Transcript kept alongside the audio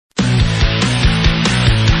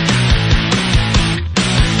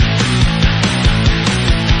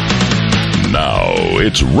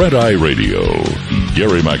it's Red Eye Radio.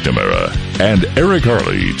 Gary McNamara and Eric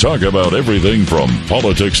Harley talk about everything from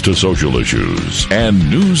politics to social issues and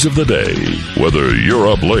news of the day. Whether you're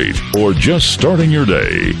up late or just starting your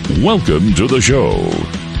day, welcome to the show.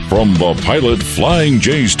 From the Pilot Flying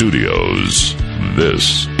J Studios,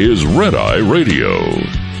 this is Red Eye Radio.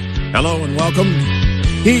 Hello and welcome.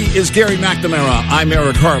 He is Gary McNamara. I'm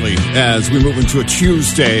Eric Harley as we move into a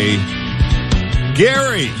Tuesday.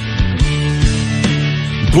 Gary,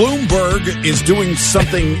 Bloomberg is doing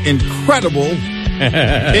something incredible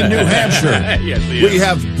in New Hampshire. Yes, we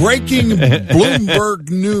have breaking Bloomberg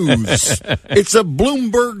news. It's a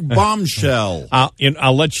Bloomberg bombshell.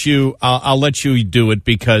 I'll let you do it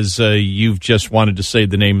because you've just wanted to say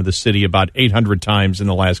the name of the city about 800 times in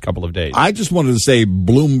the last couple of days. I just wanted to say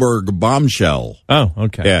Bloomberg bombshell. Oh,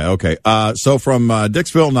 okay. Yeah, okay. So from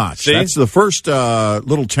Dixville Notch. See? That's the first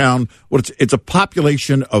little town. It's a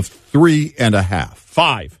population of 3.5.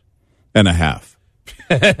 5.5.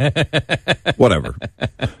 Whatever.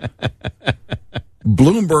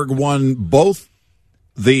 Bloomberg won both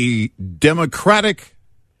the Democratic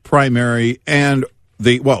primary and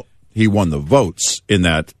he won the votes in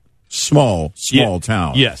that small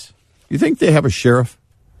town. Yes. You think they have a sheriff?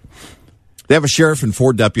 They have a sheriff and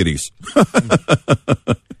 4 deputies.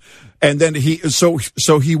 And then he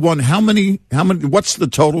won how many what's the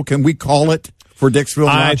total? Can we call it for Dixville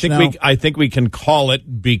Notch now? I think we can call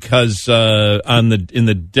it because in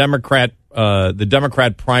the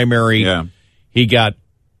Democrat primary, he got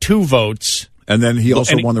 2 votes, and then he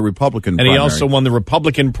also won the Republican primary. And he also won the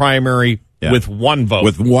Republican primary with 1 vote.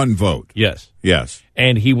 With 1 vote. Yes.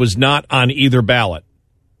 And he was not on either ballot.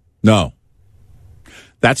 No.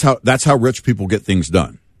 That's how rich people get things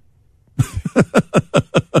done.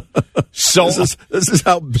 So this is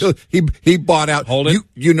how he bought out. Hold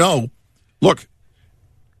it. Look.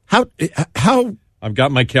 How I've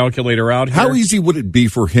got my calculator out here. How easy would it be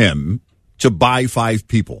for him to buy 5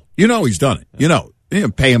 people? He's done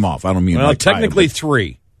it. Pay him off. I don't mean technically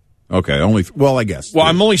 3. Okay, I guess. Well,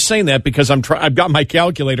 I'm only saying that because I've got my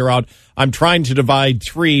calculator out. I'm trying to divide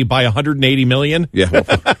 3 by 180 million. Yeah.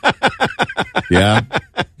 Yeah.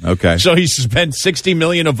 Okay. So he spent $60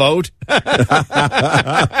 million a vote.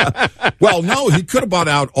 Well, no, he could have bought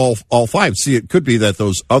out all 5. See, it could be that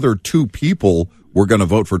those other 2 people were going to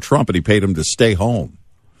vote for Trump, and he paid them to stay home,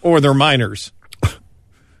 or they're minors.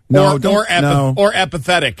 No, or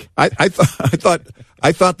apathetic. I thought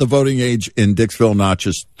the voting age in Dixville Notch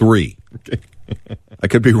is 3. Okay. I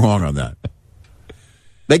could be wrong on that.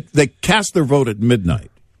 They cast their vote at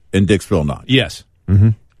midnight in Dixville Notch. Yes. Mm-hmm.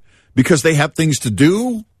 Because they have things to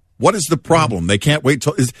do. What is the problem? They can't wait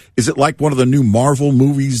till is it like one of the new Marvel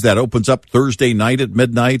movies that opens up Thursday night at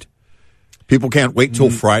midnight? People can't wait till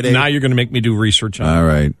Friday. Now you're going to make me do research on it. All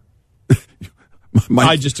right.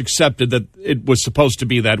 I just accepted that it was supposed to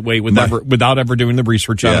be that way without ever doing the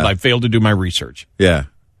research on it. I failed to do my research. Yeah.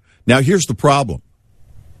 Now, here's the problem.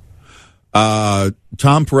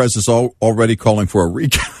 Tom Perez is already calling for a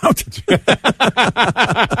recount.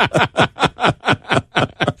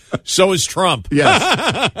 So is Trump.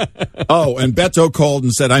 Yes. Oh, and Beto called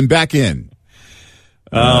and said, I'm back in.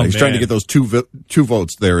 He's trying to get those two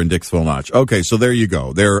votes there in Dixville Notch. Okay, so there you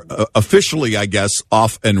go. They're officially, I guess,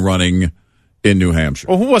 off and running in New Hampshire.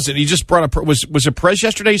 Well, who was it? He just brought up. Was it Perez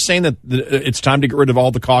yesterday saying that it's time to get rid of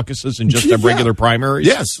all the caucuses and just have regular primaries?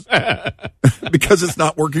 Yes, because it's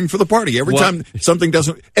not working for the party. Every time something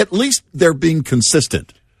doesn't, at least they're being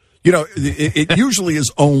consistent. It usually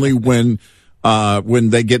is only when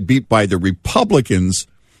they get beat by the Republicans,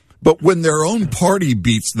 but when their own party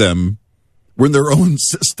beats them. When their own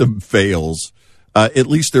system fails, at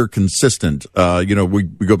least they're consistent. We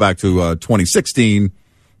go back to 2016.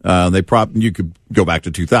 You could go back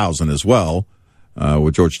to 2000 as well,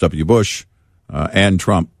 with George W. Bush and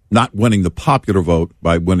Trump not winning the popular vote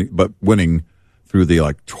but winning through the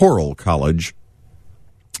Electoral College,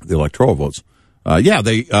 the electoral votes.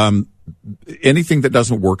 Anything that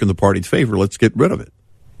doesn't work in the party's favor, let's get rid of it.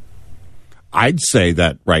 I'd say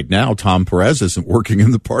that right now Tom Perez isn't working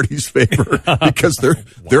in the party's favor because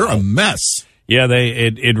they're a mess. Yeah,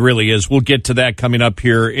 it really is. We'll get to that coming up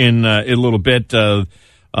here in a little bit.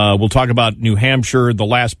 We'll talk about New Hampshire, the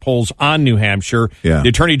last polls on New Hampshire. Yeah. The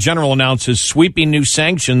Attorney General announces sweeping new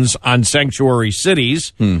sanctions on sanctuary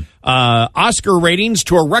cities. Oscar ratings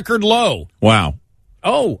to a record low. Wow.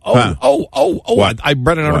 Oh. I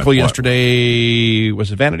read an article yesterday.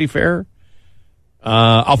 Was it Vanity Fair?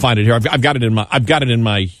 I'll find it here. I've got it in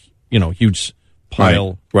my huge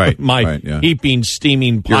pile. Right. My heaping,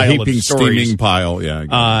 steaming pile of stories. Steaming pile.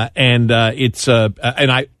 Yeah. And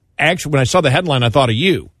I actually, when I saw the headline, I thought of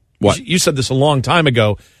you. What? You said this a long time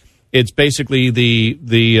ago. It's basically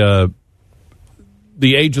the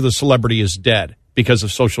age of the celebrity is dead because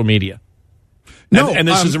of social media. No, and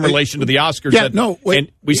this is in relation to the Oscars. Yeah, no, wait.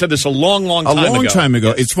 And we said this a long time ago.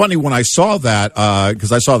 Yes. It's funny when I saw that,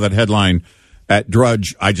 because I saw that headline at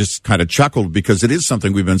Drudge, I just kind of chuckled because it is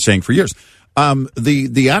something we've been saying for years.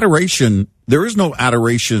 The adoration, there is no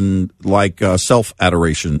adoration like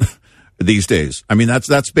self-adoration these days. I mean,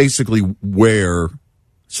 that's basically where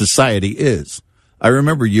society is. I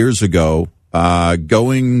remember years ago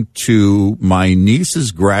going to my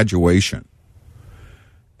niece's graduation.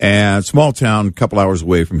 And small town, a couple hours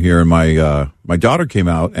away from here, and my daughter came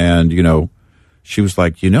out, and she was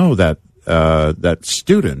like, that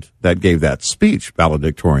student that gave that speech,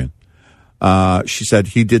 valedictorian. She said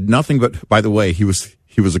he did nothing but. By the way, he was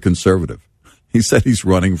a conservative. He said he's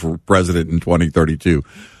running for president in 2032.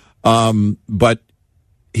 But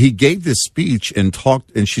he gave this speech and talked,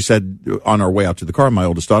 and she said on our way out to the car, my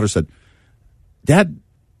oldest daughter said, "Dad,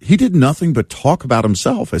 he did nothing but talk about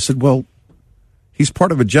himself." I said, "Well, he's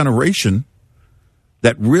part of a generation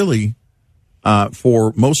that really,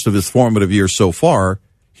 for most of his formative years so far,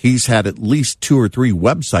 he's had at least 2 or 3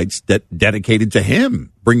 websites that dedicated to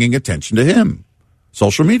him, bringing attention to him,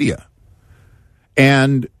 social media.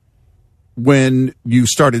 And when you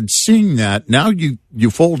started seeing that, now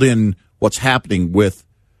you fold in what's happening with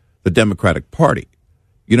the Democratic Party.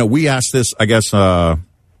 We asked this, I guess, I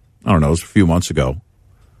don't know, it was a few months ago.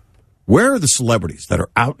 Where are the celebrities that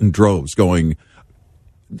are out in droves going?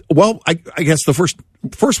 Well, I guess the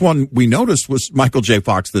first one we noticed was Michael J.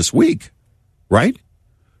 Fox this week, right?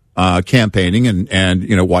 Campaigning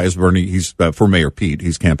and why is Bernie? He's for Mayor Pete.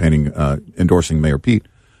 He's campaigning, endorsing Mayor Pete.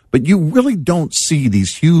 But you really don't see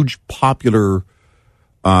these huge, popular,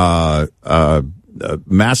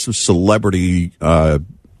 massive celebrity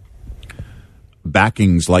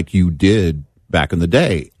backings like you did back in the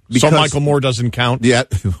day. So Michael Moore doesn't count? Yeah,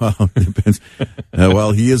 well, it depends.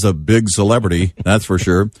 Well, he is a big celebrity, that's for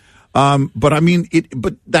sure. But I mean,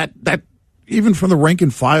 that even from the rank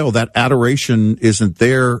and file, that adoration isn't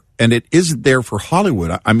there, and it isn't there for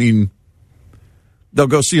Hollywood. I mean, they'll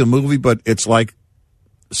go see a movie, but it's like,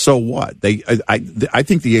 so what? I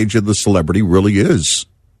think the age of the celebrity really is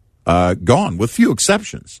gone, with few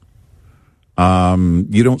exceptions.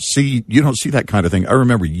 You don't see that kind of thing. I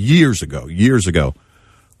remember years ago.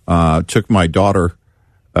 Took my daughter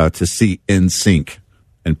to see NSYNC,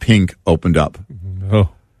 and Pink opened up. Oh.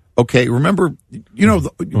 Okay, remember,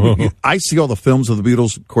 I see all the films of the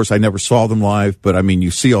Beatles. Of course, I never saw them live, but I mean,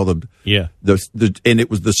 you see all the and it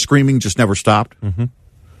was the screaming just never stopped. Mm-hmm.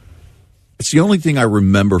 It's the only thing I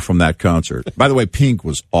remember from that concert. By the way, Pink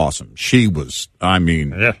was awesome. She was,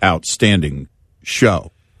 outstanding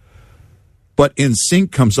show. But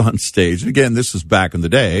NSYNC comes on stage, and again, this is back in the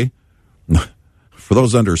day. For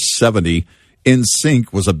those under 70,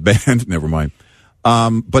 NSYNC was a band. Never mind.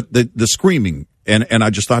 But the screaming, and I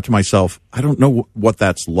just thought to myself, I don't know what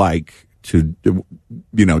that's like to,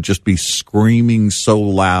 just be screaming so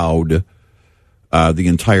loud the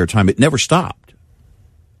entire time. It never stopped.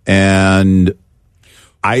 And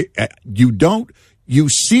you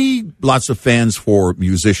see lots of fans for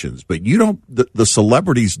musicians, but you don't. The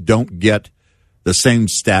celebrities don't get the same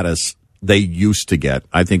status they used to get.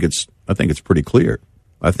 I think it's pretty clear.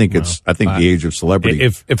 I think the age of celebrity.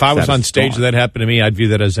 If I was on stage and that happened to me, I'd view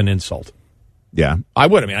that as an insult. Yeah, I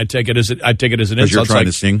would. I mean, I'd take it as an insult. You're trying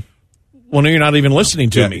to sing. Well, no, you're not even listening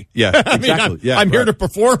to me. Yeah, exactly. I'm here to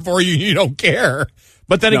perform for you. You don't care.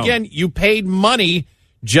 But then again, you paid money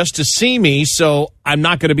just to see me, so I'm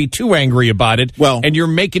not going to be too angry about it. Well, and you're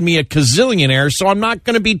making me a gazillionaire, so I'm not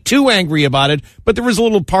going to be too angry about it. But there was a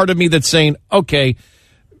little part of me that's saying, okay.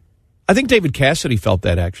 I think David Cassidy felt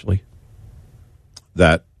that, actually.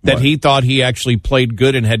 That he thought he actually played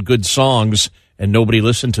good and had good songs, and nobody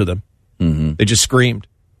listened to them. Mm-hmm. They just screamed.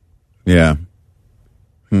 Yeah.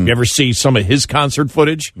 You ever see some of his concert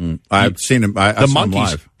footage? I've seen him. I saw him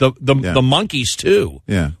live. The Monkees, too.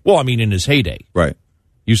 Yeah. Well, I mean, in his heyday. Right.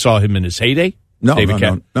 You saw him in his heyday? No, David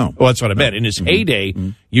no. Well, that's what I meant. In his heyday,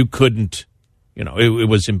 you couldn't, it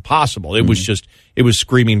was impossible. It was just, it was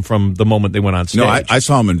screaming from the moment they went on stage. No, I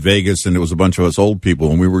saw him in Vegas, and it was a bunch of us old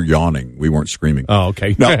people, and we were yawning. We weren't screaming. Oh,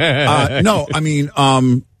 okay. No, I mean,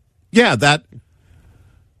 that,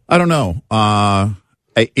 I don't know.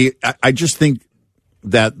 I just think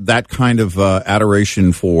that kind of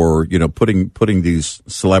adoration for, putting these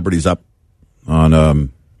celebrities up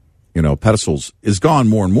on, pedestals is gone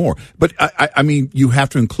more and more. But I mean, you have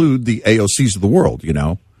to include the AOCs of the world,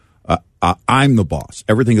 I'm the boss.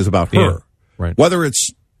 Everything is about her. Yeah, right. Whether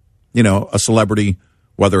it's, a celebrity,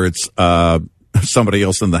 whether it's, somebody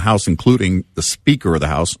else in the House, including the Speaker of the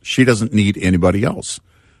House. She doesn't need anybody else,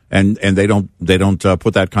 and they don't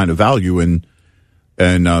put that kind of value in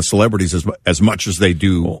celebrities as much as they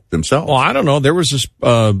do themselves. Well, I don't know. There was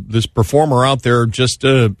this performer out there just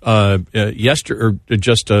last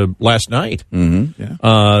night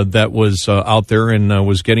that was out there and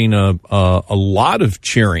was getting a lot of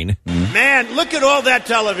cheering. Mm-hmm. Man, look at all that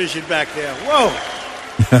television back there. Whoa.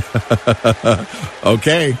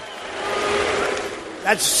 Okay.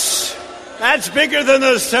 That's bigger than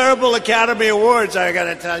those terrible Academy Awards, I got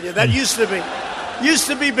to tell you. That used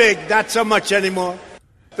to be big, not so much anymore.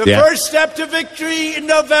 The first step to victory in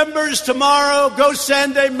November is tomorrow. Go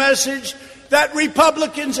send a message that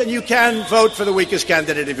Republicans, and you can vote for the weakest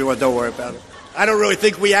candidate if you want, don't worry about it. I don't really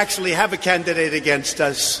think we actually have a candidate against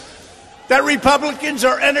us. That Republicans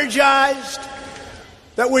are energized,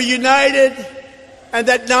 that we're united, and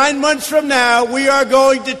that 9 months from now we are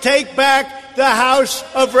going to take back the House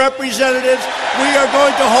of Representatives, we are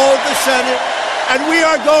going to hold the Senate, and we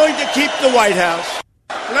are going to keep the White House.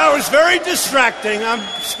 Now, it's very distracting. I'm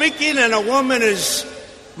speaking and a woman is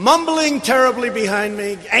mumbling terribly behind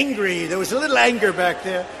me, angry. There was a little anger back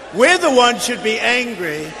there. We're the ones who should be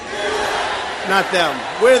angry, not them.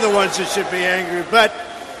 We're the ones that should be angry. But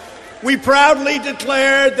we proudly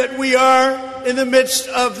declared that we are in the midst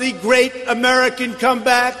of the great American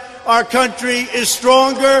comeback. Our country is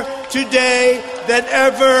stronger today than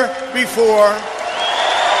ever before.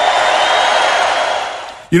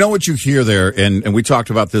 You know what you hear there, and we talked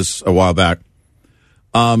about this a while back.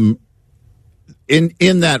 In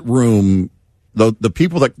that room, the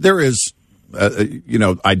people that there is,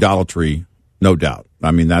 idolatry, no doubt.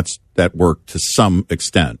 I mean, that worked to some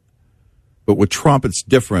extent. But with Trump, it's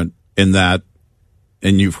different in that,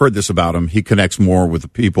 and you've heard this about him, he connects more with the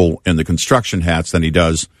people in the construction hats than he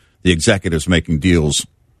does the executives making deals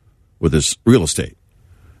with his real estate.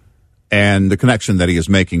 And the connection that he is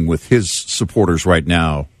making with his supporters right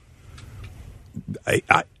now,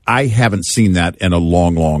 I haven't seen that in a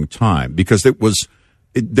long, long time, because there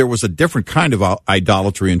was a different kind of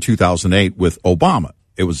idolatry in 2008 with Obama.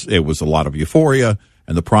 It was a lot of euphoria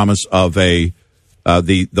and the promise of the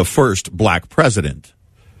first black president.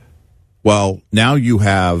 Well, now you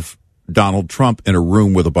have Donald Trump in a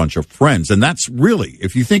room with a bunch of friends, and that's really,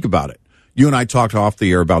 if you think about it, you and I talked off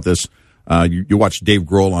the air about this. You watch Dave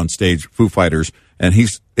Grohl on stage, Foo Fighters, and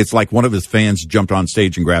it's like one of his fans jumped on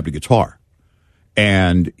stage and grabbed a guitar.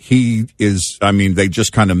 And they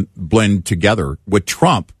just kind of blend together. With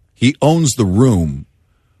Trump, he owns the room,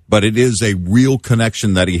 but it is a real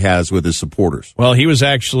connection that he has with his supporters. Well, he was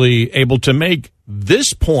actually able to make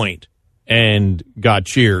this point and got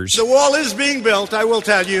cheers. The wall is being built, I will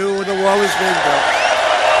tell you. The wall is being built.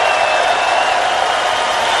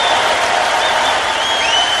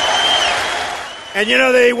 And,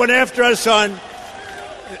 they went after us on,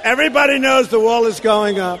 everybody knows the wall is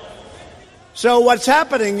going up. So what's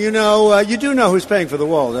happening, you do know who's paying for the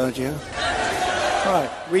wall, don't you? Right.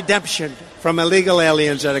 Redemption from illegal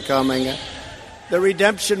aliens that are coming. The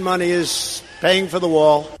redemption money is paying for the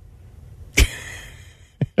wall.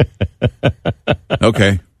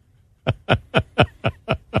 Okay.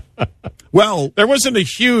 Well, there wasn't a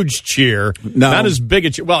huge cheer. No. Not as big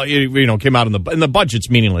a cheer. Well, came out and the budget's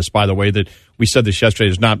meaningless, by the way. That we said this yesterday.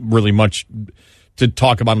 There's not really much to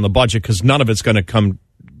talk about in the budget because none of it's going to come.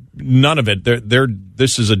 None of it.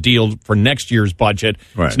 This is a deal for next year's budget.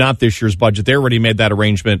 Right. It's not this year's budget. They already made that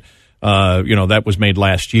arrangement. That was made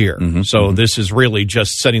last year. Mm-hmm. So this is really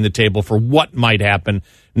just setting the table for what might happen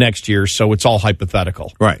next year. So it's all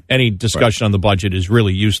hypothetical. Right. Any discussion on the budget is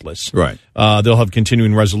really useless. Right. They'll have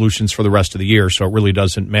continuing resolutions for the rest of the year, so it really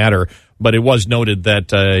doesn't matter. But it was noted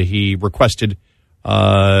that he requested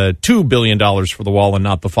 $2 billion for the wall and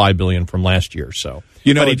not the $5 billion from last year. So,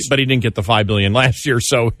 but he didn't get the $5 billion last year.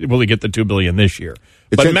 So will he get the $2 billion this year?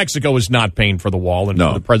 But Mexico is not paying for the wall, and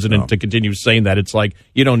for the president to continue saying that, it's like,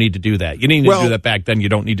 you don't need to do that. You didn't need to do that back then. You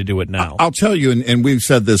don't need to do it now. I'll tell you, and we've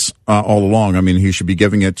said this all along. I mean, he should be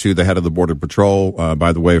giving it to the head of the Border Patrol.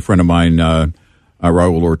 By the way, a friend of mine,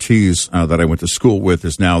 Raul Ortiz, that I went to school with,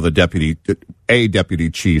 is now the deputy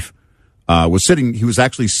chief. He was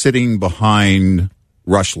actually sitting behind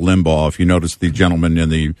Rush Limbaugh. If you notice the gentleman in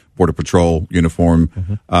the Border Patrol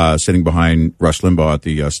uniform, sitting behind Rush Limbaugh at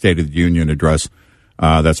the State of the Union address.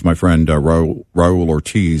 That's my friend Raul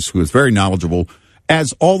Ortiz, who is very knowledgeable,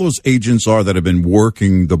 as all those agents are that have been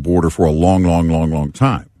working the border for a long, long, long, long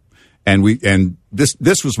time. And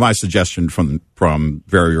this was my suggestion from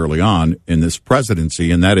very early on in this presidency,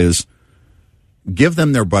 and that is, give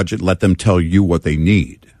them their budget, let them tell you what they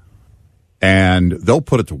need, and they'll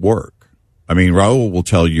put it to work. I mean, Raul will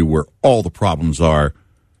tell you where all the problems are,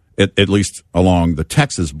 at least along the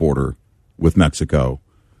Texas border with Mexico.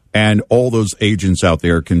 And all those agents out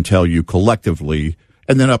there can tell you collectively,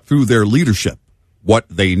 and then up through their leadership, what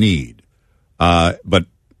they need. But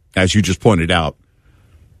as you just pointed out,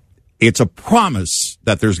 it's a promise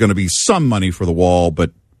that there's going to be some money for the wall,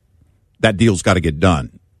 but that deal's got to get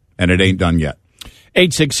done, and it ain't done yet.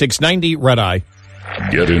 866-90-RED-EYE.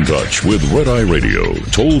 Get in touch with Red Eye Radio,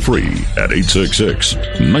 toll free at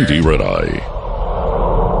 866-90-RED-EYE.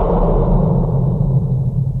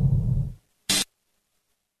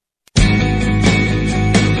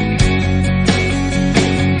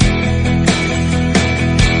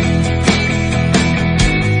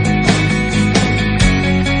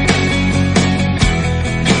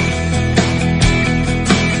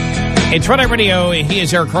 It's Red Eye Radio. He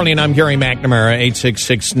is Eric Carney, and I'm Gary McNamara.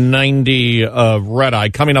 866-90 Red Eye.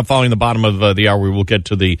 Coming up following the bottom of the hour, we will get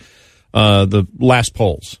to the last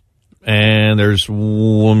polls. And there's,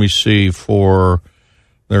 let me see,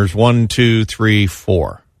 there's 1, 2, 3,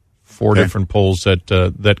 4. Four different polls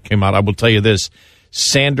that came out. I will tell you this,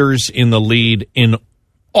 Sanders in the lead in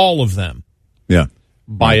all of them. Yeah.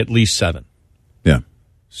 By at least 7. Yeah.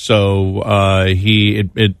 So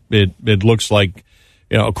it looks like,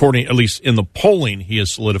 you know, according, at least in the polling, he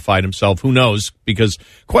has solidified himself. Who knows? Because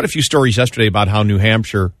quite a few stories yesterday about how New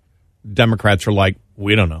Hampshire Democrats are like,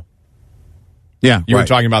 we don't know. Yeah, you were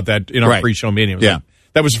talking about that in our pre-show meeting. Yeah.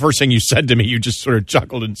 That was the first thing you said to me. You just sort of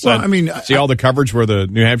chuckled and said, well, I mean, see all the coverage where the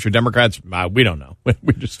New Hampshire Democrats, we don't know.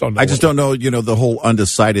 We just don't know. I just don't know, you know, the whole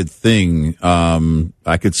undecided thing.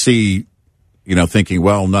 I could see, you know, thinking,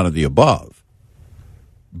 well, none of the above.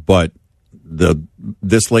 But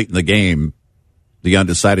this late in the game, the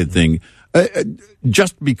undecided thing,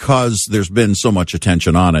 just because there's been so much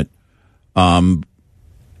attention on it,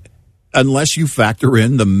 unless you factor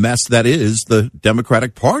in the mess that is the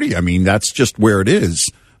Democratic Party. I mean, that's just where it is.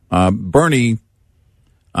 Bernie,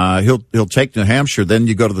 he'll take New Hampshire, then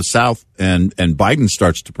you go to the South, and Biden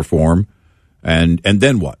starts to perform, and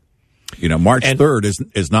then what? You know, March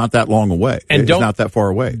 3rd is not that long away. And it's not that far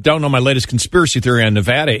away. Don't know, my latest conspiracy theory on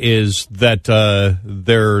Nevada is that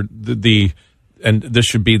and this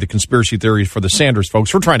should be the conspiracy theory for the Sanders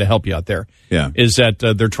folks. We're trying to help you out there. Yeah. Is that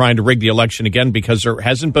they're trying to rig the election again because there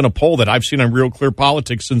hasn't been a poll that I've seen on Real Clear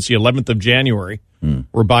Politics since the 11th of January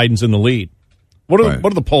where Biden's in the lead. What do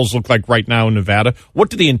the polls look like right now in Nevada? What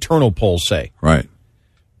do the internal polls say? Right.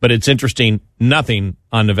 But it's interesting, nothing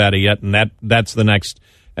on Nevada yet, and that's the next,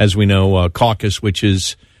 as we know, caucus, which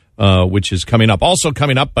is coming up. Also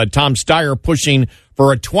coming up, Tom Steyer pushing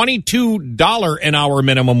for a $22 an hour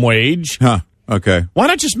minimum wage. Huh. Okay. Why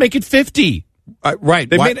not just make it 50? Right.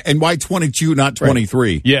 Why 22, not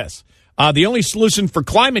 23? Right. Yes. The only solution for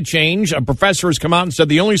climate change, a professor has come out and said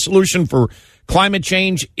the only solution for climate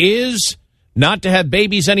change is not to have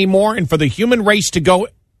babies anymore and for the human race to go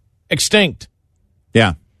extinct.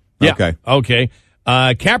 Yeah. Okay.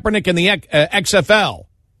 Kaepernick in the XFL.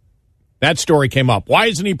 That story came up. Why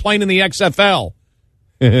isn't he playing in the XFL?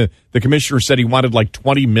 The commissioner said he wanted like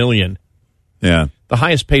 $20 million. Yeah. The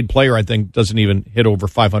highest paid player, I think, doesn't even hit over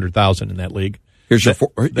 $500,000 in that league. Here's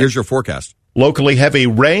your forecast. Locally heavy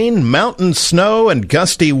rain, mountain snow, and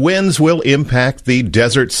gusty winds will impact the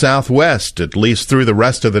desert Southwest, at least through the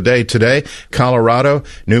rest of the day today. Colorado,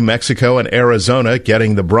 New Mexico, and Arizona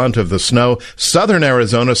getting the brunt of the snow. Southern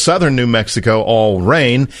Arizona, southern New Mexico, all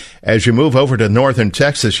rain. As you move over to northern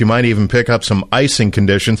Texas, you might even pick up some icing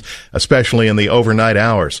conditions, especially in the overnight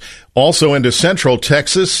hours. Also into central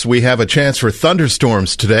Texas, we have a chance for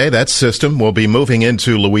thunderstorms today. That system will be moving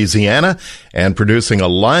into Louisiana and producing a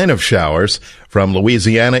line of showers from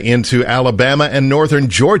Louisiana into Alabama and northern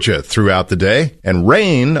Georgia throughout the day. And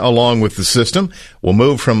rain, along with the system, will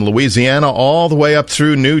move from Louisiana all the way up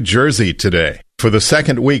through New Jersey today. For the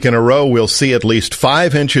second week in a row, we'll see at least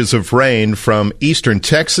 5 inches of rain from eastern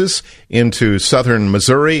Texas into southern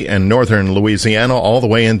Missouri and northern Louisiana, all the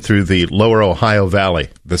way in through the lower Ohio Valley.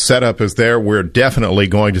 The setup is there. We're definitely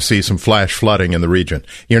going to see some flash flooding in the region.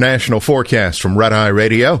 Your national forecast from Red Eye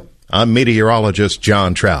Radio. I'm meteorologist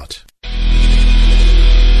John Trout.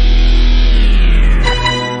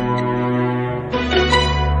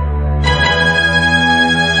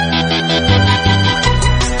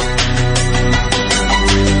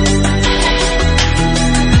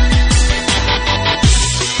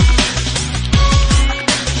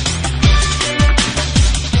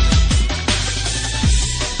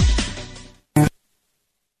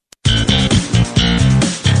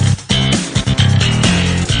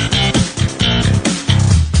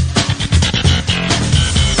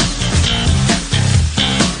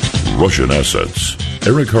 Russian assets,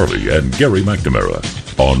 Eric Harley and Gary McNamara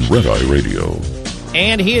on Red Eye Radio.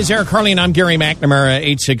 And he is Eric Harley, and I'm Gary McNamara,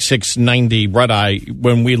 86690 Red Eye.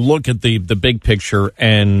 When we look at the big picture,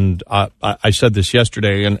 and I said this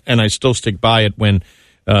yesterday, and I still stick by it when,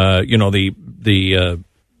 the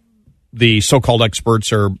so-called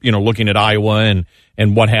experts are, looking at Iowa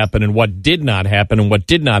and what happened and what did not happen and what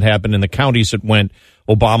did not happen in the counties that went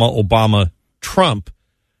Obama, Trump,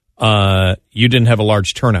 you didn't have a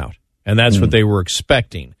large turnout. And that's what they were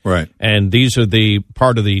expecting. Right. And these are the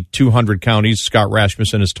part of the 200 counties. Scott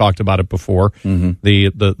Rasmussen has talked about it before. Mm-hmm.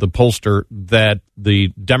 The pollster that the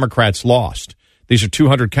Democrats lost. These are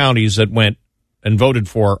 200 counties that went and voted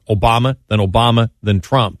for Obama, then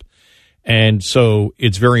Trump. And so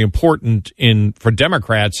it's very important for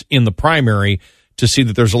Democrats in the primary to see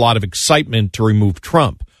that there's a lot of excitement to remove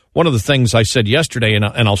Trump. One of the things I said yesterday, and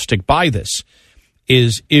I'll stick by this,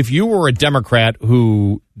 is if you were a Democrat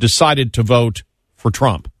who decided to vote for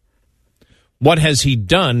Trump, what has he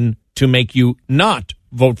done to make you not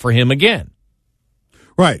vote for him again?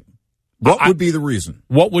 Right. What would be the reason?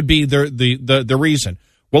 What would be the reason?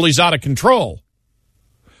 Well, he's out of control.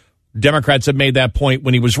 Democrats have made that point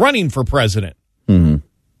when he was running for president. Mm-hmm.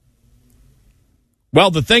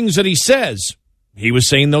 Well, the things that he says, he was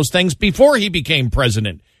saying those things before he became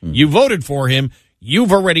president. Mm-hmm. You voted for him.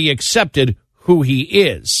 You've already accepted who he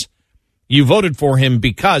is. You voted for him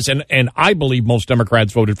because, and I believe most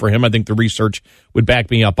Democrats voted for him. I think the research would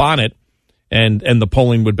back me up on it, and the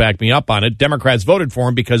polling would back me up on it. Democrats voted for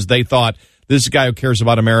him because they thought, this is a guy who cares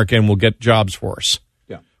about America and will get jobs for us.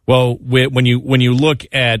 Yeah. Well, when you look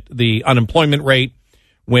at the unemployment rate,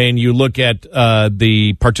 when you look at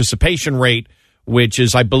the participation rate, which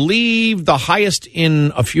is, I believe, the highest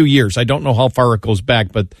in a few years. I don't know how far it goes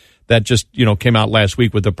back, but that just, came out last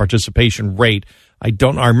week with the participation rate. I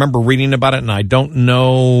remember reading about it, and I don't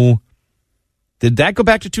know. Did that go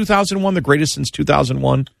back to 2001, the greatest since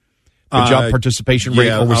 2001? The job participation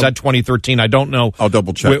rate, or was that 2013? I don't know. I'll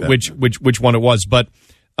double check which one it was. But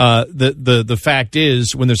the fact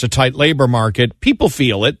is, when there's a tight labor market, people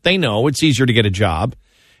feel it. They know it's easier to get a job.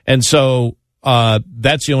 And so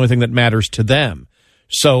that's the only thing that matters to them.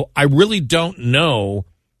 So I really don't know.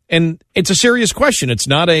 And it's a serious question. It's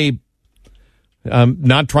not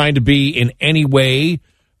not trying to be in any way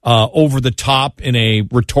over the top in a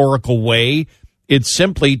rhetorical way. It's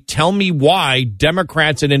simply, tell me why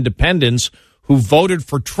Democrats and independents who voted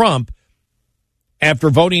for Trump after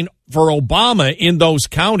voting for Obama in those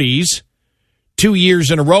counties 2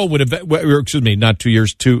 years in a row would have, excuse me, not 2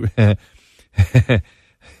 years, two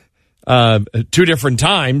different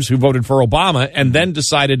times who voted for Obama and then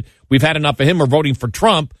decided we've had enough of him, we're voting for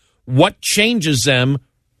Trump. What changes them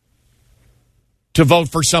to vote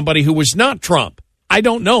for somebody who was not Trump? I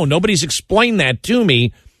don't know. Nobody's explained that to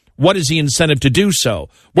me. What is the incentive to do so?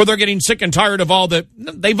 Well, they're getting sick and tired of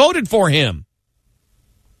they voted for him.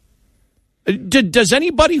 Does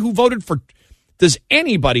anybody who voted for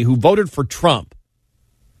Trump,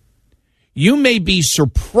 you may be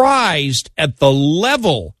surprised at the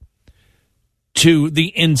level to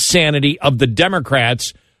the insanity of the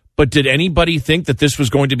Democrats. But did anybody think that this was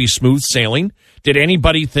going to be smooth sailing? Did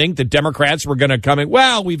anybody think that Democrats were going to come in,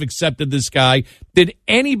 well, we've accepted this guy? Did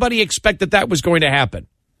anybody expect that was going to happen?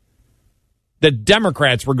 That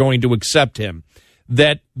Democrats were going to accept him?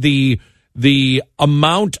 That the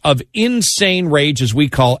amount of insane rage, as we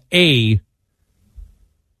call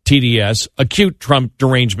TDS, acute Trump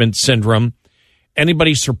derangement syndrome,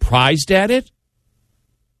 anybody surprised at it?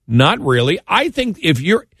 Not really. I think if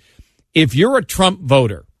you're a Trump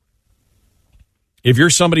voter, if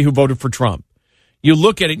you're somebody who voted for Trump, you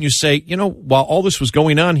look at it and you say, while all this was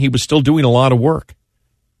going on, he was still doing a lot of work.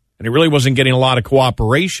 And he really wasn't getting a lot of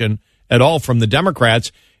cooperation at all from the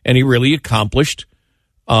Democrats, and he really accomplished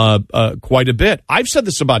quite a bit. I've said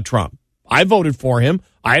this about Trump. I voted for him.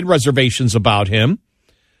 I had reservations about him,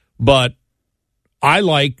 but I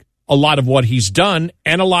like a lot of what he's done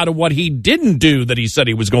and a lot of what he didn't do that he said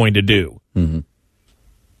he was going to do. Mm-hmm.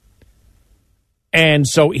 And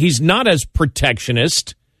so he's not as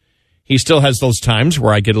protectionist. He still has those times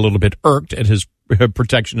where I get a little bit irked at his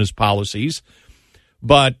protectionist policies,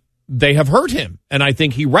 but they have hurt him. And I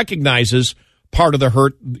think he recognizes part of the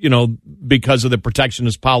hurt, because of the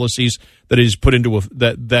protectionist policies that is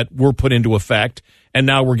that were put into effect. And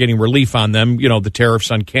now we're getting relief on them, the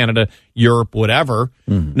tariffs on Canada, Europe, whatever.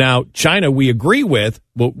 Mm-hmm. Now, China, we agree with.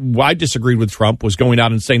 What I disagreed with Trump was going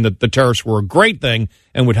out and saying that the tariffs were a great thing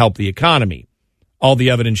and would help the economy. All the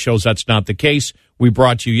evidence shows that's not the case. We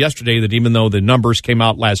brought to you yesterday that even though the numbers came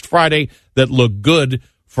out last Friday that look good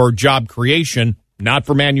for job creation, not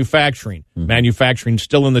for manufacturing. Manufacturing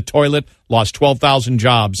still in the toilet, lost 12,000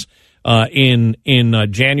 jobs in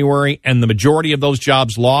January, and the majority of those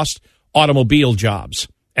jobs lost automobile jobs.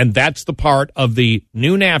 And that's the part of the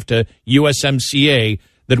new NAFTA USMCA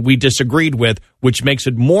that we disagreed with, which makes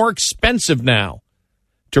it more expensive now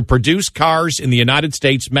to produce cars in the United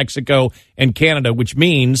States, Mexico, and Canada, which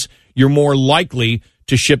means you're more likely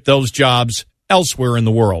to ship those jobs elsewhere in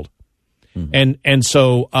the world. And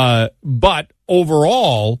so, but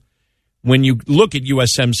overall, when you look at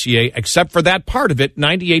USMCA, except for that part of it,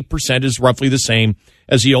 98% is roughly the same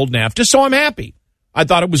as the old NAFTA. So I'm happy. I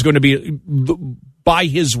thought it was going to be, by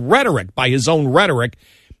his rhetoric, by his own rhetoric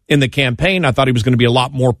in the campaign, I thought he was going to be a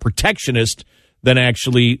lot more protectionist than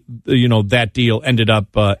actually, that deal ended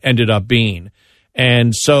up being.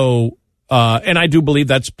 And so, and I do believe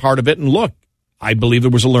that's part of it. And look, I believe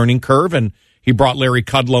there was a learning curve, and he brought Larry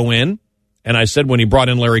Kudlow in. And I said when he brought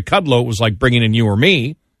in Larry Kudlow, it was like bringing in you or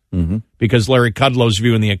me, because Larry Kudlow's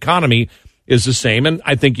view in the economy is the same, and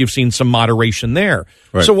I think you've seen some moderation there.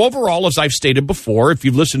 Right. So overall, as I've stated before, if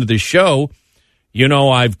you've listened to this show,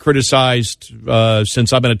 I've criticized,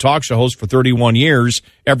 since I've been a talk show host for 31 years,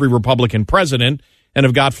 every Republican president, and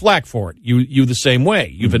have got flack for it. You the same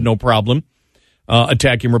way. You've had no problem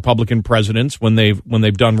attacking Republican presidents when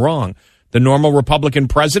they've done wrong. The normal Republican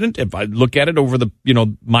president, if I look at it over the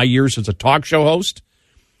my years as a talk show host,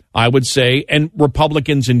 I would say, and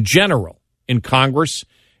Republicans in general in Congress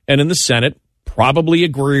and in the Senate probably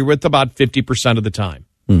agree with about 50% of the time.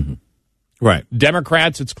 Right.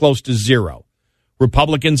 Democrats, it's close to zero.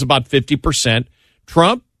 Republicans, about 50%.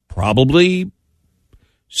 Trump, probably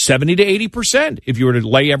 70 to 80% if you were to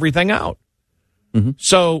lay everything out.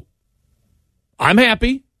 So I'm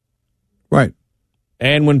happy. Right.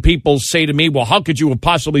 And when people say to me, well, how could you have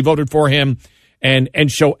possibly voted for him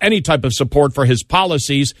and show any type of support for his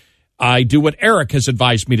policies, I do what Eric has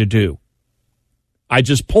advised me to do. I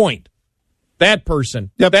just point. That person,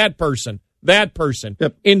 that person, that person.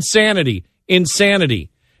 Insanity.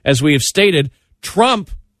 As we have stated, Trump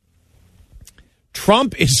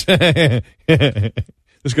is going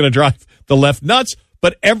to drive the left nuts,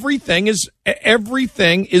 but everything is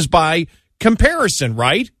by comparison,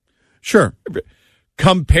 right? Sure.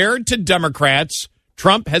 Compared to Democrats,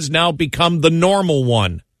 Trump has now become the normal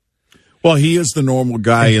one. Well, he is the normal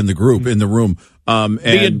guy in the group, in the room. And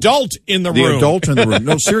the adult in the room. The adult in the room.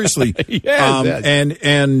 No, seriously. Yes.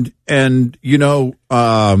 And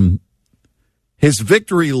his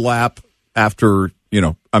victory lap after,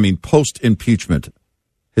 post-impeachment,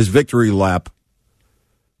 his victory lap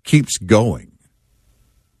keeps going.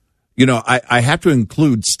 I have to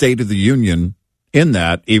include State of the Union in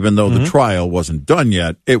that, even though the trial wasn't done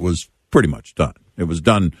yet. It was pretty much done. It was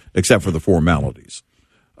done except for the formalities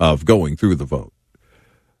of going through the vote.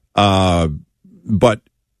 But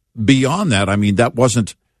beyond that, that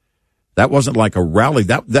wasn't like a rally.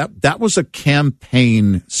 That was a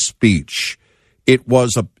campaign speech. It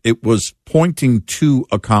was pointing to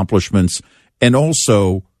accomplishments and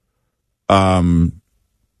also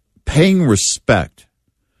paying respect.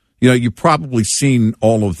 You've probably seen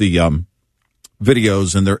all of the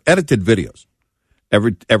videos, and they're edited videos.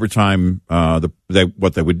 Every time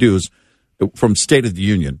what they would do is, from State of the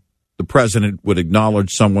Union, the president would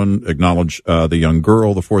acknowledge the young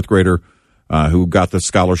girl, the fourth grader, who got the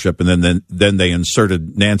scholarship, and then they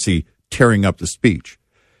inserted Nancy tearing up the speech.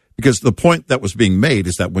 Because the point that was being made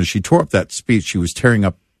is that when she tore up that speech, she was tearing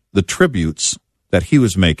up the tributes that he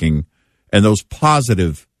was making and those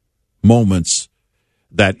positive moments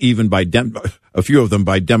that even by a few of them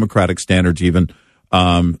by Democratic standards even,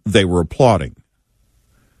 they were applauding.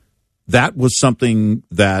 That was something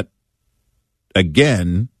that,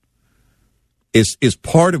 again, is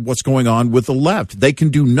part of what's going on with the left. They can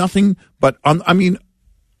do nothing but,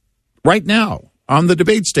 right now, on the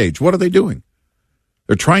debate stage, what are they doing?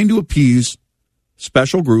 They're trying to appease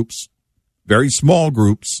special groups, very small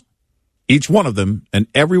groups, each one of them and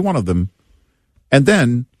every one of them, and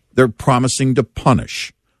then they're promising to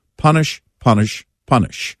punish. People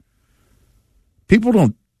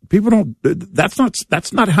don't,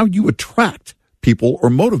 that's not how you attract people or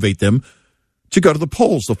motivate them to go to the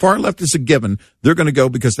polls. The far left is a given. They're going to go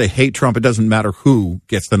because they hate Trump. It doesn't matter who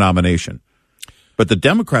gets the nomination. But the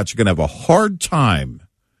Democrats are going to have a hard time,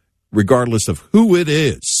 regardless of who it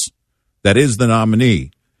is that is the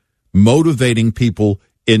nominee, motivating people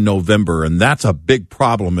in November. And that's a big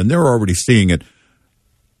problem. And they're already seeing it.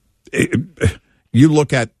 You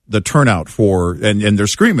look at the turnout for, and they're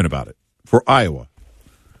screaming about it, for Iowa.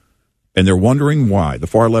 And they're wondering why. The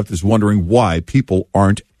far left is wondering why people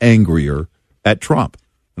aren't angrier at Trump.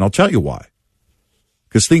 And I'll tell you why.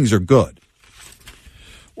 Because things are good.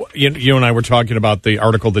 You and I were talking about the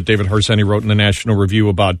article that David Harsanyi wrote in the National Review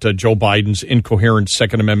about Joe Biden's incoherent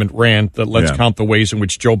Second Amendment rant that let's count the ways in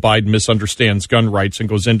which Joe Biden misunderstands gun rights and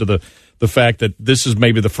goes into the fact that this is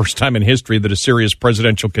maybe the first time in history that a serious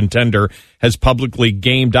presidential contender has publicly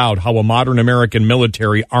gamed out how a modern American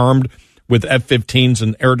military armed with F-15s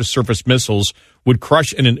and air-to-surface missiles would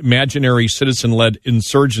crush an imaginary citizen-led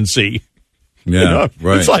insurgency. Yeah,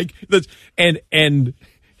 right. It's like, and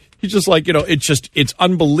he's just like, it's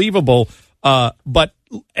unbelievable. But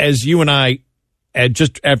as you and I,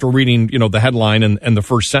 just after reading, the headline and the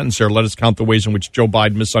first sentence there, let us count the ways in which Joe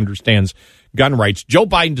Biden misunderstands gun rights. Joe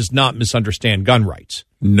Biden does not misunderstand gun rights.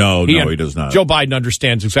 No, he does not. Joe Biden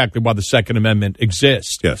understands exactly why the Second Amendment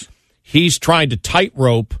exists. Yes. He's trying to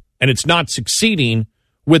tightrope, and it's not succeeding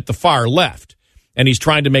with the far left. And he's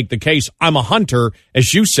trying to make the case, I'm a hunter.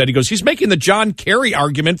 As you said, he goes, he's making the John Kerry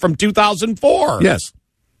argument from 2004. Yes.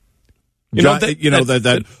 I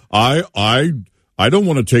don't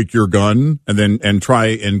want to take your gun and try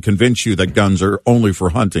and convince you that guns are only for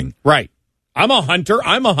hunting. Right. I'm a hunter.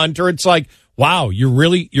 It's like, wow,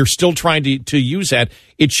 you're still trying to use that.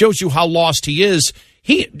 It shows you how lost he is.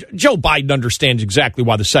 Joe Biden understands exactly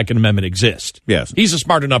why the Second Amendment exists. Yes. He's a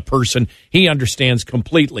smart enough person. He understands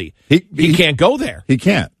completely. He can't go there. He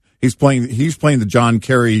can't. He's playing the John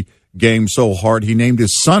Kerry game so hard he named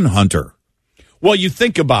his son Hunter. Well, you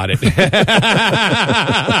think about it.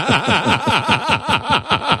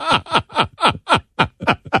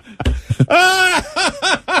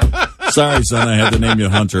 Sorry, son, I had to name you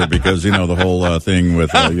Hunter because, the whole thing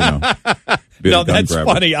with, No, that's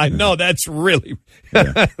grabber. Funny. I know, that's really...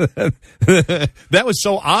 Yeah. That was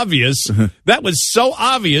so obvious.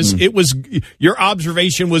 It was, your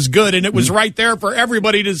observation was good, and it was right there for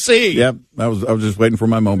everybody to see. Yep, I was just waiting for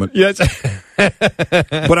my moment. Yes.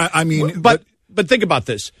 But But think about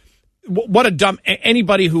this. What a dumb...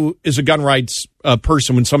 Anybody who is a gun rights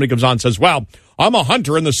person, when somebody comes on and says, well, I'm a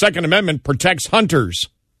hunter and the Second Amendment protects hunters.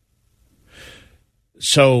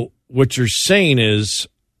 So what you're saying is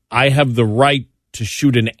I have the right to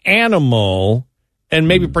shoot an animal and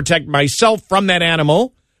maybe protect myself from that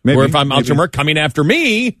animal. Or if I'm out somewhere coming after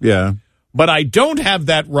me. Yeah. But I don't have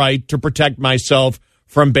that right to protect myself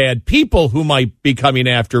from bad people who might be coming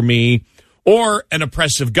after me or an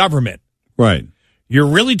oppressive government. Right. You're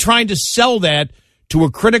really trying to sell that to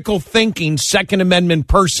a critical thinking Second Amendment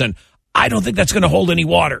person. I don't think that's going to hold any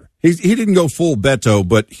water. He didn't go full Beto,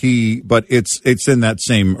 but it's in that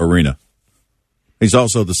same arena. He's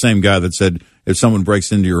also the same guy that said if someone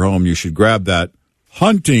breaks into your home, you should grab that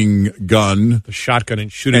hunting gun, the shotgun,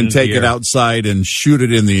 and shoot it and take it outside and shoot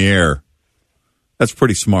it in the air. That's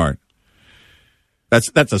pretty smart. That's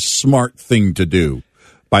a smart thing to do.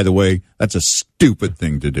 By the way, that's a stupid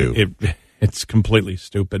thing to do. It's completely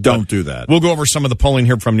stupid. Don't do that. We'll go over some of the polling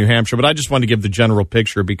here from New Hampshire, but I just wanted to give the general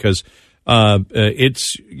picture because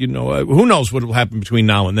it's, who knows what will happen between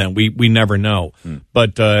now and then. We never know.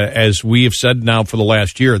 But as we have said now for the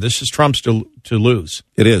last year, this is Trump's to lose.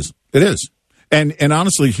 It is. And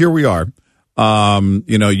honestly, here we are.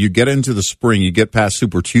 You get into the spring, you get past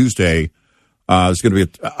Super Tuesday. It's going to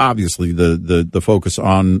be obviously the focus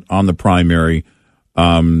on the primary.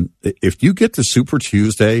 If you get to Super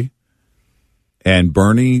Tuesday and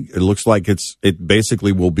Bernie, it looks like it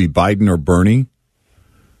basically will be Biden or Bernie.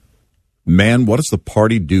 Man, what does the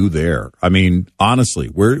party do there? I mean, honestly,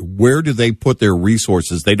 where do they put their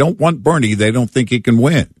resources? They don't want Bernie. They don't think he can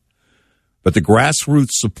win. But the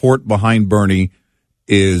grassroots support behind Bernie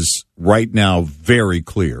is right now very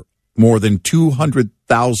clear. More than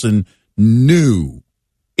 200,000 new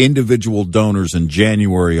individual donors in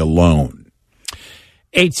January alone.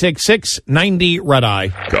 866-90-RED-EYE.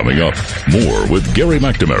 Coming up, more with Gary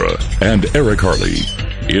McNamara and Eric Harley.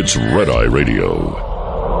 It's Red Eye Radio.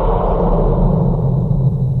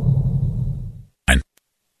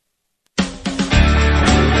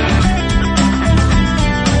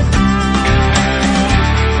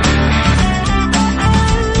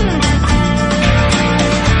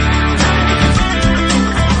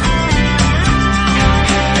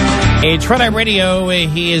 It's Red Eye Radio.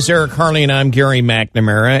 He is Eric Harley, and I'm Gary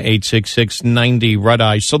McNamara,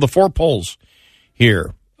 866-90-RED-EYE. So the four polls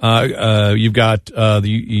here. You've got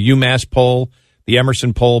the UMass poll, the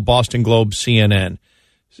Emerson poll, Boston Globe, CNN.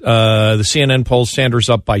 The CNN poll, Sanders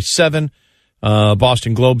up by 7.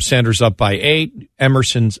 Boston Globe, Sanders up by 8.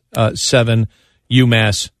 Emerson's 7.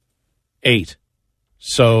 UMass 8.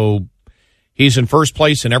 So he's in first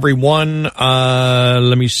place in every one.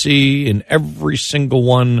 Let me see. In every single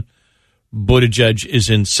one, Buttigieg is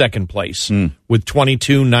in second place with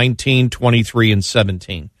 22, 19, 23, and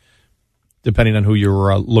 17, depending on who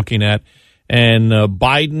you're looking at. And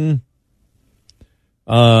Biden,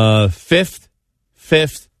 fifth,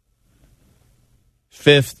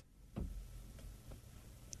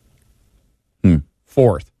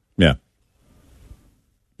 fourth. Yeah.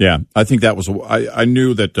 Yeah, I think that was. I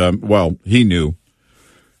knew that. He knew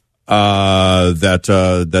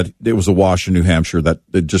that it was a wash in New Hampshire. That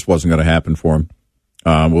it just wasn't going to happen for him.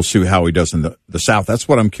 We'll see how he does in the South. That's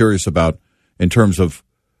what I'm curious about in terms of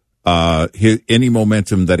any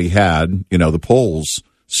momentum that he had. You know, the polls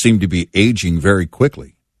seem to be aging very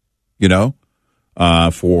quickly. You know,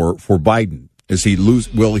 for Biden,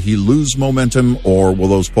 will he lose momentum, or will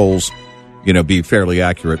those polls, be fairly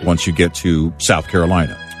accurate once you get to South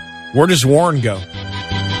Carolina? Where does Warren go?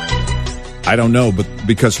 I don't know, but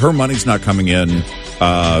because her money's not coming in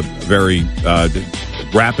very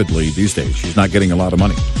rapidly these days. She's not getting a lot of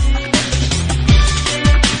money.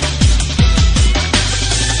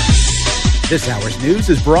 This hour's news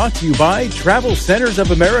is brought to you by Travel Centers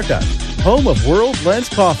of America, home of World Lens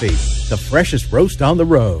Coffee, the freshest roast on the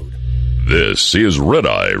road. This is Red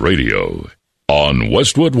Eye Radio on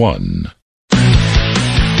Westwood One.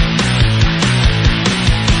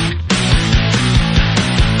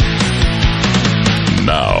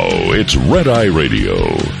 Now it's Red Eye Radio.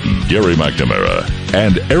 Gary McNamara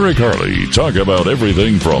and Eric Harley talk about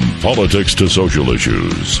everything from politics to social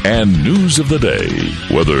issues and news of the day.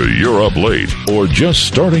 Whether you're up late or just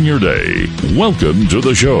starting your day, welcome to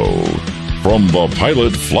the show. From the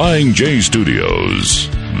Pilot Flying J Studios,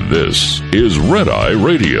 this is Red Eye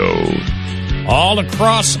Radio. All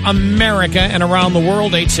across America and around the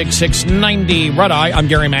world, 866-90 Red Eye. I'm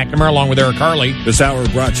Gary McNamara along with Eric Harley. This hour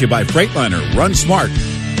brought to you by Freightliner. Run smart.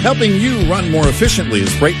 Helping you run more efficiently is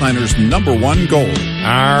Freightliner's #1 goal.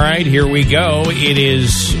 All right, here we go. It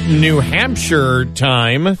is New Hampshire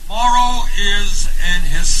time. Tomorrow is an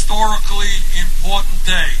historically important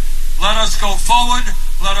day. Let us go forward.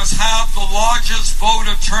 Let us have the largest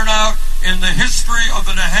voter turnout in the history of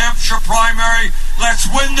the New Hampshire primary. Let's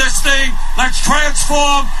win this thing. Let's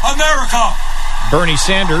transform America. Bernie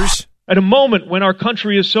Sanders. At a moment when our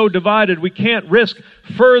country is so divided, we can't risk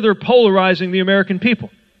further polarizing the American people.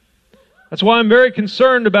 That's why I'm very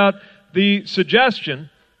concerned about the suggestion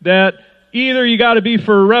that either you got to be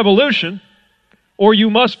for a revolution or you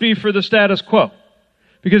must be for the status quo.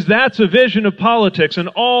 Because that's a vision of politics, an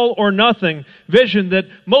all or nothing vision that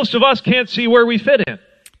most of us can't see where we fit in.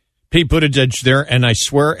 Pete Buttigieg there, and I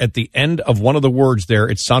swear at the end of one of the words there,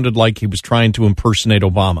 it sounded like he was trying to impersonate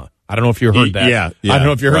Obama. I don't know if you heard that. Yeah, I don't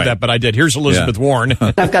know if you heard that, but I did. Here's Elizabeth Warren.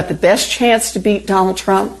 I've got the best chance to beat Donald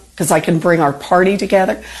Trump because I can bring our party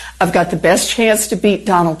together. I've got the best chance to beat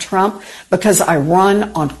Donald Trump because I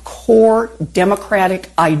run on core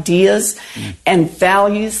Democratic ideas and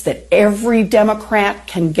values that every Democrat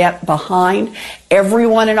can get behind,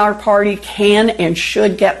 everyone in our party can and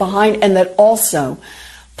should get behind, and that also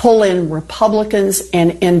pull in Republicans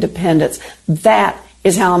and independents. That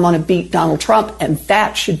is how I'm going to beat Donald Trump, and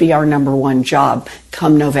that should be our #1 job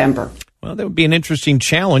come November. Well, that would be an interesting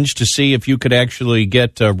challenge to see if you could actually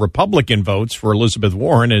get Republican votes for Elizabeth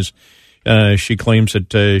Warren, as she claims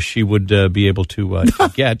that she would be able to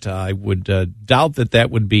get. I would doubt that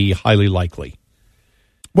would be highly likely.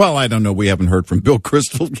 Well, I don't know. We haven't heard from Bill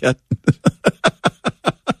Kristol yet.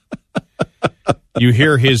 You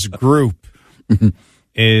hear his group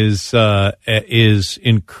is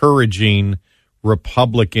encouraging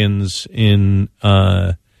Republicans in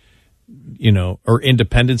or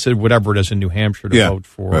independents, or whatever it is in New Hampshire to vote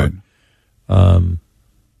for. Right.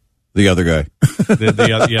 The other guy.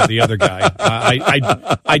 the other guy.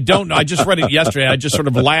 I don't know. I just read it yesterday. I just sort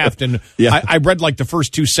of laughed, and I read like the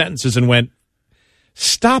first 2 sentences and went,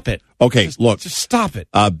 stop it. Okay, just stop it.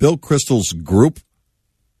 Bill Kristol's group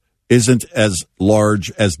isn't as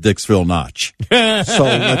large as Dixville Notch. So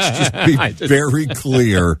let's just be very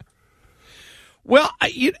clear. Well,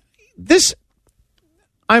 I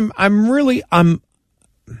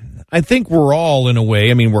think we're all, in a way,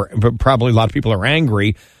 I mean, probably a lot of people are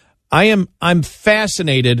angry. I'm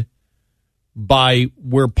fascinated by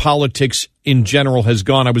where politics in general has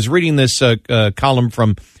gone. I was reading this column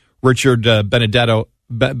from Richard Benedetto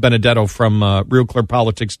from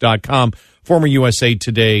RealClearPolitics.com, former USA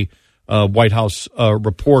Today White House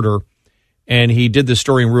reporter. And he did this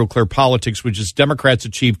story in Real Clear Politics, which is Democrats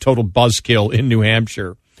achieve total buzzkill in New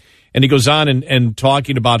Hampshire. And he goes on and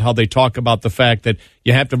talking about how they talk about the fact that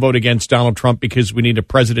you have to vote against Donald Trump because we need a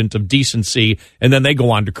president of decency, and then they go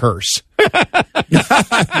on to curse.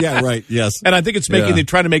 Yeah, right, yes. And I think it's they're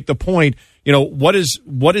trying to make the point, what is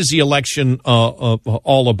the election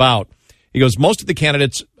all about? He goes, most of the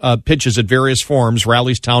candidates' pitches at various forums,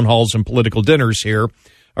 rallies, town halls, and political dinners here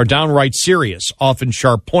are downright serious, often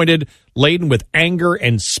sharp-pointed, laden with anger,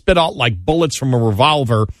 and spit out like bullets from a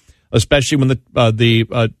revolver, especially when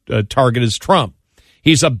the target is Trump.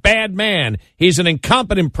 He's a bad man. He's an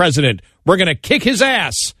incompetent president. We're going to kick his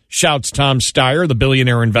ass, shouts Tom Steyer, the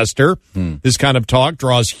billionaire investor. This kind of talk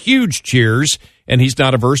draws huge cheers, and he's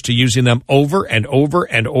not averse to using them over and over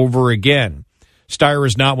and over again. Steyer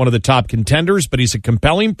is not one of the top contenders, but he's a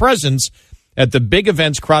compelling presence at the big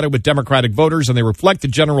events crowded with Democratic voters, and they reflect the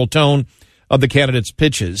general tone of the candidates'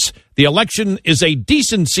 pitches. The election is a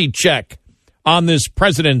decency check on this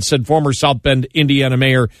president, said former South Bend, Indiana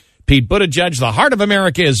Mayor Pete Buttigieg. The heart of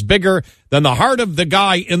America is bigger than the heart of the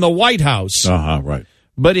guy in the White House. Right.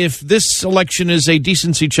 But if this election is a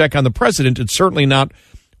decency check on the president, it's certainly not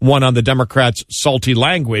one on the Democrats' salty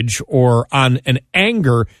language or on an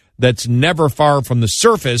anger that's never far from the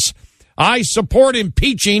surface. I support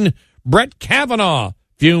impeaching Brett Kavanaugh,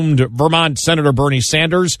 fumed Vermont Senator Bernie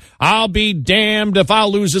Sanders. I'll be damned if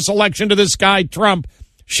I'll lose this election to this guy Trump,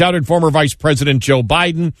 shouted former Vice President Joe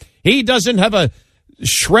Biden. He doesn't have a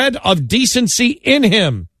shred of decency in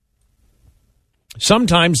him.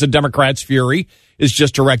 Sometimes the Democrats' fury is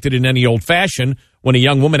just directed in any old fashion. When a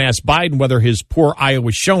young woman asked Biden whether his poor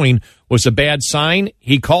Iowa showing was a bad sign,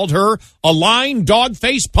 he called her a lying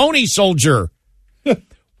dog-faced pony soldier.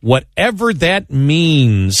 Whatever that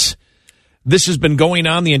means. This has been going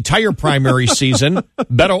on the entire primary season.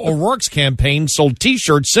 Beto O'Rourke's campaign sold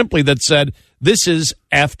T-shirts simply that said, "This is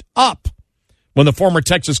effed up." When the former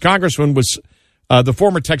Texas congressman was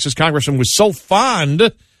so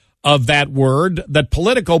fond of that word that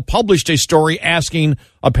Politico published a story asking,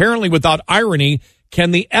 apparently without irony,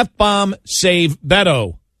 can the F-bomb save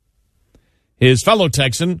Beto? His fellow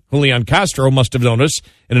Texan, Julian Castro, must have noticed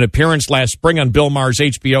in an appearance last spring on Bill Maher's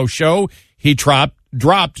HBO show, he dropped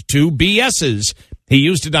 2 BSs. He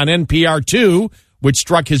used it on NPR too, which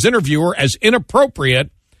struck his interviewer as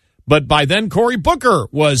inappropriate, but by then Cory Booker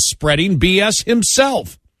was spreading BS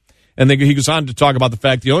himself. And then he goes on to talk about the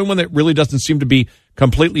fact the only one that really doesn't seem to be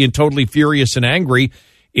completely and totally furious and angry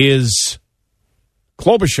is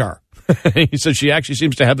Klobuchar. He said she actually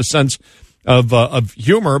seems to have a sense of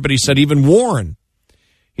humor, but he said even Warren.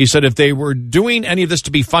 He said if they were doing any of this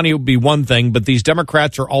to be funny, it would be one thing, but these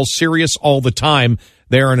Democrats are all serious all the time.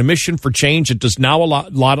 They are on a mission for change. It does not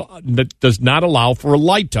allow for a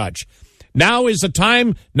light touch. Now is the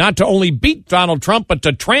time not to only beat Donald Trump, but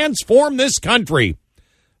to transform this country,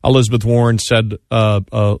 Elizabeth Warren said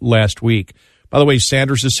last week. By the way,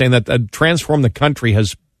 Sanders is saying that transform the country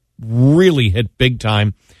has really hit big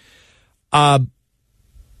time. And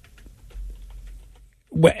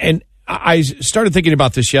I started thinking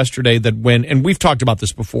about this yesterday that and we've talked about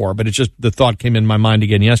this before, but it's just the thought came in my mind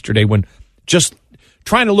again yesterday when just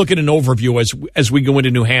trying to look at an overview as we go into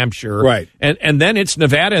New Hampshire. Right. And then it's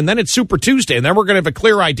Nevada, and then it's Super Tuesday, and then we're going to have a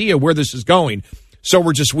clear idea where this is going. So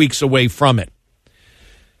we're just weeks away from it.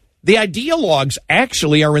 The ideologues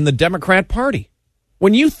actually are in the Democrat Party.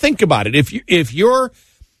 When you think about it, if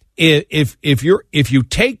you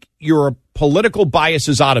take your political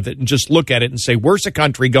biases out of it and just look at it and say, where's the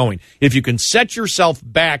country going? If you can set yourself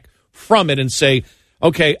back from it and say,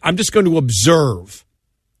 okay, I'm just going to observe.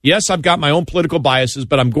 Yes, I've got my own political biases,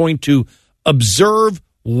 but I'm going to observe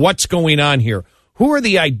what's going on here. Who are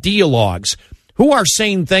the ideologues? Who are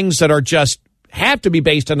saying things that are just have to be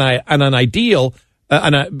based on an ideal,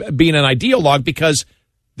 being an ideologue because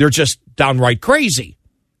they're just downright crazy?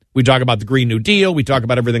 We talk about the Green New Deal. We talk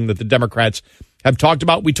about everything that the Democrats have talked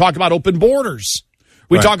about. We talk about open borders.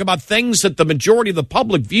 We talk about things that the majority of the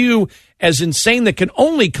public view as insane that can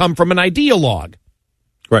only come from an ideologue.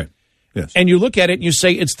 Right. Yes. And you look at it and you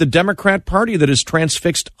say it's the Democrat Party that is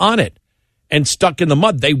transfixed on it and stuck in the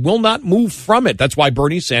mud. They will not move from it. That's why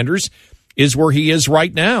Bernie Sanders is where he is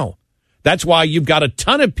right now. That's why you've got a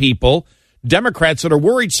ton of people, Democrats, that are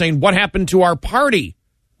worried saying, what happened to our party?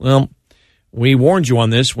 Well, we warned you on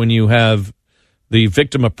this when you have the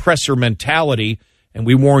victim oppressor mentality, and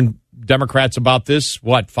we warned Democrats about this,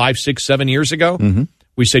 5, 6, 7 years ago? Mm-hmm.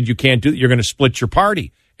 We said you can't do it. You're going to split your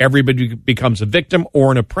party. Everybody becomes a victim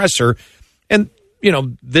or an oppressor. And,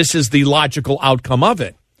 this is the logical outcome of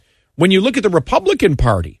it. When you look at the Republican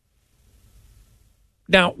Party,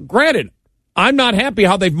 now, granted, I'm not happy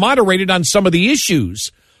how they've moderated on some of the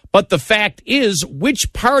issues, but the fact is,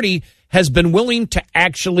 which party has been willing to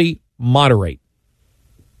actually moderate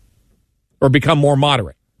or become more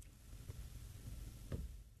moderate?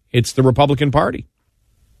 It's the Republican Party.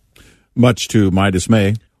 Much to my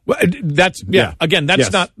dismay. Well, again,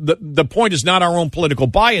 that's not the point is not our own political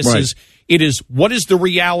biases. Right. It is what is the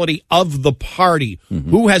reality of the party? Mm-hmm.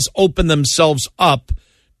 Who has opened themselves up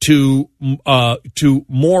to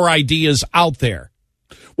more ideas out there.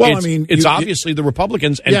 Well, it's obviously the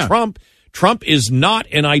Republicans and Trump. Trump is not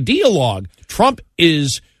an ideologue. Trump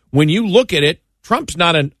is, when you look at it, Trump's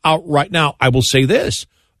not an outright. Now, I will say this,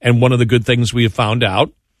 and one of the good things we have found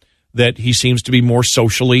out, that he seems to be more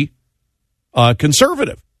socially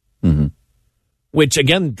conservative, which,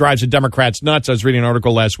 again, drives the Democrats nuts. I was reading an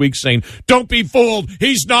article last week saying, don't be fooled.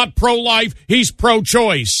 He's not pro-life. He's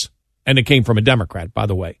pro-choice. And it came from a Democrat, by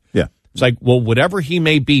the way. Yeah. It's like, well, whatever he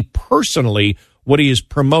may be personally, what he is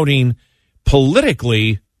promoting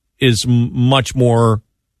politically is much more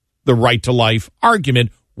the right to life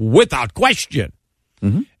argument without question.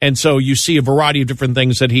 And so you see a variety of different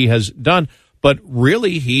things that he has done. But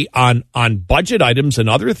really, he on budget items and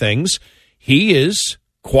other things, he is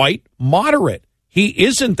quite moderate. He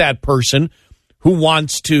isn't that person who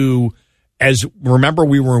wants to, as remember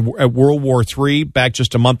we were at World War III back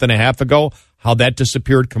just a month and a half ago, how that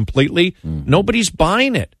disappeared completely. Nobody's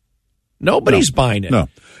buying it. Nobody's buying it. No,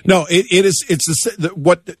 it's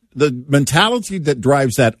what the mentality that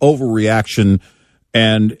drives that overreaction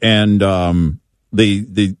and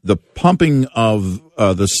the pumping of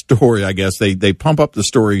the story. I guess they pump up the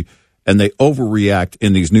story and they overreact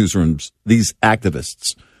in these newsrooms. These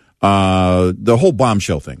activists, the whole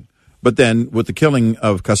bombshell thing. But then with the killing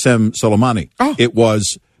of Qasem Soleimani, it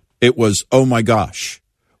was oh my gosh,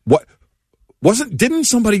 what wasn't? Didn't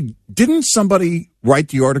somebody write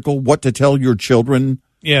the article "What to Tell Your Children"?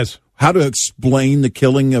 Yes. How to explain the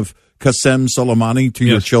killing of Qasem Soleimani to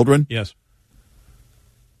your children? Yes.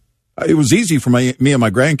 It was easy for me and my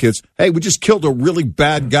grandkids. Hey, we just killed a really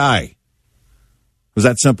bad guy. It was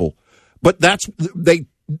that simple. But that's they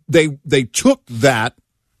took that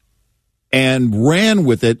and ran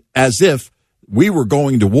with it as if we were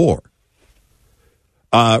going to war.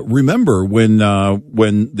 Remember when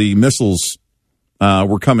the missiles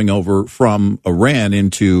were coming over from Iran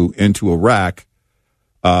into Iraq,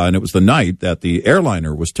 and it was the night that the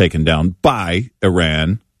airliner was taken down by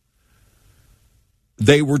Iran.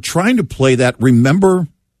 They were trying to play that. Remember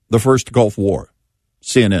the first Gulf War?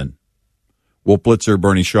 CNN, Wolf Blitzer,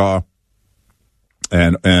 Bernie Shaw,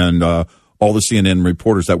 and all the CNN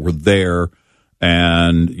reporters that were there,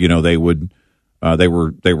 and they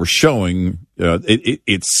were showing.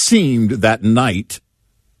 It seemed that night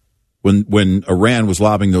when Iran was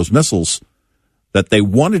lobbing those missiles that they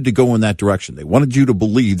wanted to go in that direction. They wanted you to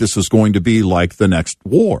believe this was going to be like the next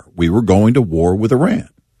war. We were going to war with Iran.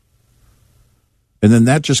 And then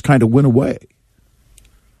that just kind of went away.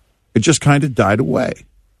 It just kind of died away.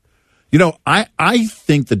 I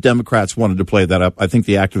think the Democrats wanted to play that up. I think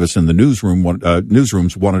the activists in the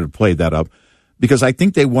newsrooms wanted to play that up because I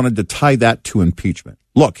think they wanted to tie that to impeachment.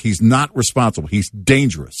 Look, he's not responsible. He's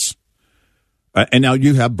dangerous. And now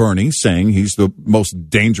you have Bernie saying he's the most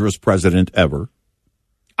dangerous president ever.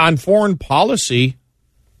 On foreign policy,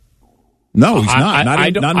 no, he's not.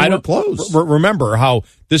 Not even close. Remember how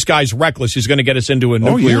this guy's reckless. He's going to get us into a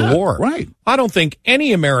nuclear war. Right. I don't think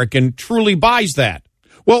any American truly buys that.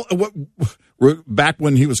 Well, back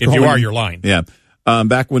when he was calling... If you are, you're lying. Yeah.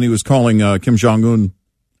 Back when he was calling Kim Jong-un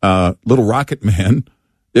Little Rocket Man,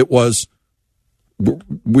 it was,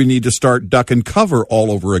 we need to start duck and cover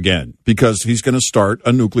all over again because he's going to start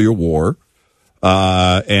a nuclear war,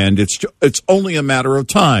 and it's only a matter of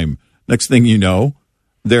time. Next thing you know,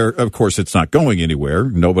 of course, it's not going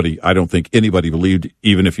anywhere. I don't think anybody believed,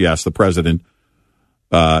 even if you asked the president,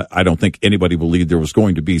 I don't think anybody believed there was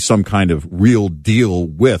going to be some kind of real deal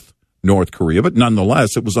with North Korea. But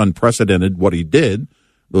nonetheless, it was unprecedented what he did,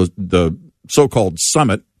 the so-called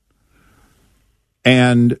summit,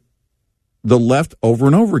 and the left over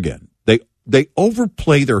and over again. They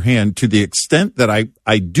overplay their hand to the extent that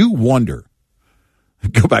I do wonder.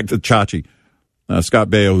 Go back to Chachi, Scott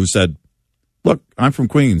Baio, who said, look, I'm from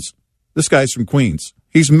Queens. This guy's from Queens.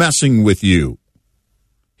 He's messing with you.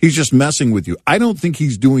 He's just messing with you. I don't think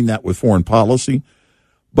he's doing that with foreign policy,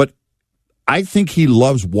 but I think he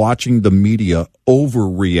loves watching the media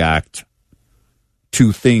overreact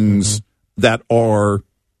to things that are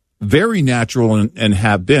very natural and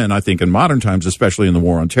have been, I think, in modern times, especially in the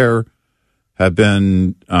war on terror, have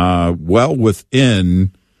been well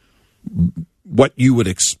within what you would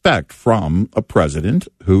expect from a president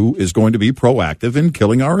who is going to be proactive in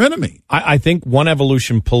killing our enemy. I think one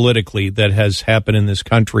evolution politically that has happened in this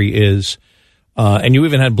country is, and you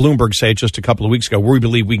even had Bloomberg say it just a couple of weeks ago, we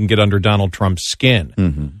believe we can get under Donald Trump's skin.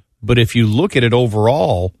 Mm-hmm. But if you look at it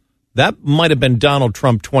overall, that might have been Donald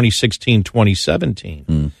Trump 2016, 2017.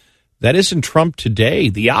 Mm. That isn't Trump today.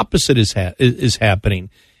 The opposite is happening.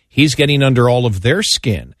 He's getting under all of their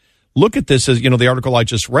skin. Look at this as, the article I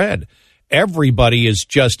just read. everybody is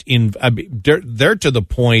just they're to the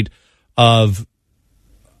point of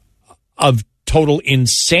total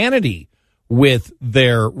insanity with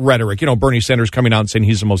their rhetoric. Bernie Sanders coming out and saying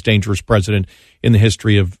he's the most dangerous president in the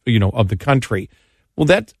history of the country. Well,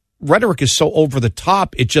 that rhetoric is so over the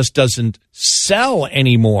top, it just doesn't sell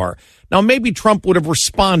anymore. Now, maybe Trump would have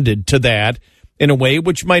responded to that in a way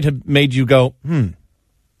which might have made you go,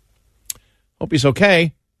 hope he's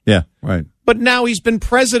okay. Yeah, right. But now he's been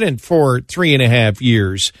president for 3.5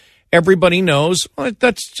 years. Everybody knows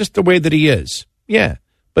that's just the way that he is. Yeah.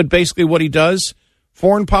 But basically what he does,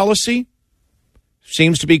 foreign policy,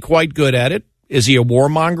 seems to be quite good at it. Is he a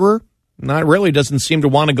warmonger? Not really. Doesn't seem to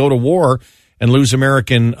want to go to war and lose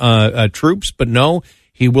American troops. But no,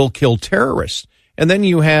 he will kill terrorists. And then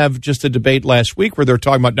you have just a debate last week where they're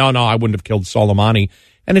talking about, no, I wouldn't have killed Soleimani.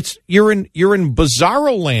 And you're in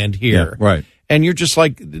bizarro land here. Yeah, right. And you're just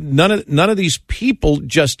like, none of these people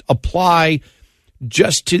just apply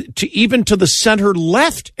just to even to the center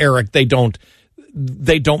left, Eric. They don't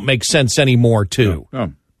make sense anymore, too.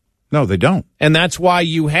 No, they don't. And that's why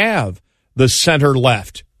you have the center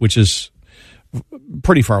left, which is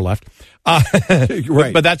pretty far left.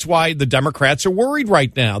 Right. But that's why the Democrats are worried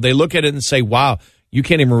right now. They look at it and say, wow, you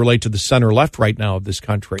can't even relate to the center left right now of this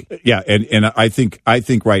country. Yeah, and I think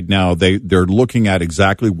right now they're looking at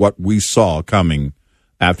exactly what we saw coming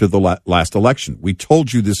after the last election. We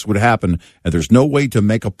told you this would happen, and there's no way to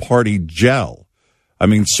make a party gel. I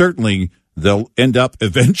mean, certainly they'll end up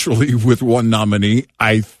eventually with one nominee,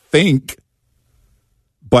 I think.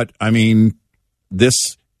 But, I mean,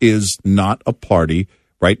 this is not a party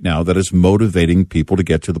right now that is motivating people to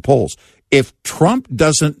get to the polls. If Trump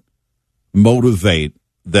doesn't motivate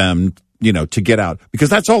them, to get out, because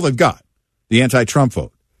that's all they've got, the anti-Trump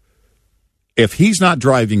vote. If he's not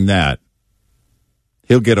driving that,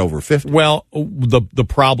 he'll get over 50. Well, the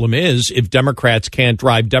problem is if Democrats can't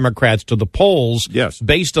drive Democrats to the polls, yes,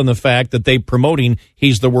 based on the fact that they're promoting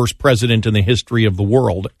he's the worst president in the history of the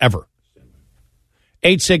world ever.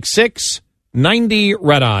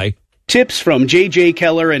 866-90-RED-EYE. Tips from J.J.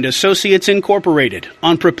 Keller and Associates Incorporated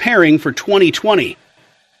on preparing for 2020.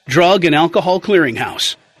 Drug and Alcohol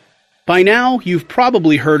Clearinghouse. By now, you've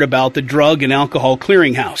probably heard about the Drug and Alcohol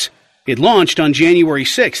Clearinghouse. It launched on January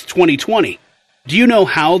 6, 2020. Do you know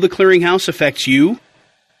how the clearinghouse affects you?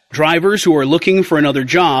 Drivers who are looking for another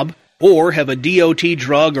job or have a DOT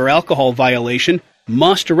drug or alcohol violation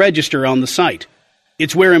must register on the site.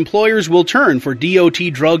 It's where employers will turn for DOT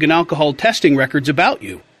drug and alcohol testing records about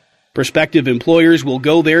you. Prospective employers will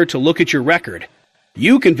go there to look at your record.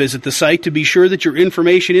 You can visit the site to be sure that your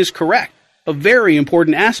information is correct, a very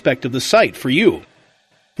important aspect of the site for you.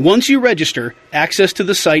 Once you register, access to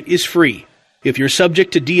the site is free. If you're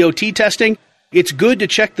subject to DOT testing, it's good to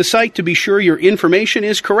check the site to be sure your information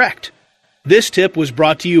is correct. This tip was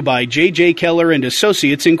brought to you by J.J. Keller and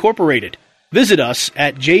Associates Incorporated. Visit us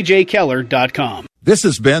at jjkeller.com. This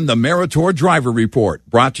has been the Meritor Driver Report,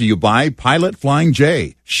 brought to you by Pilot Flying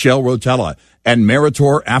J, Shell Rotella, and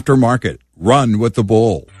Meritor Aftermarket. Run with the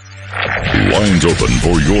bull. Lines open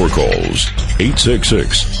for your calls.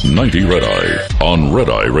 866-90-RED-EYE on Red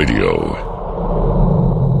Eye Radio.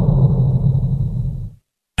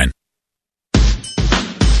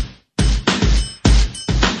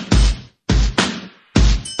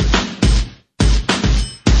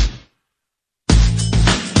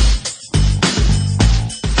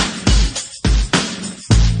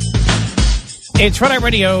 It's Red Eye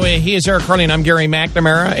Radio. He is Eric Carly, and I'm Gary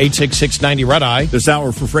McNamara. 866-90-RED-EYE. This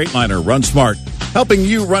hour for Freightliner, Run Smart. Helping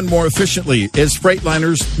you run more efficiently is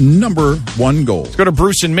Freightliner's #1 goal. Let's go to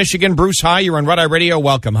Bruce in Michigan. Bruce, hi. You're on Red Eye Radio.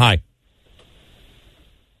 Welcome. Hi.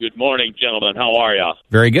 Good morning, gentlemen. How are you?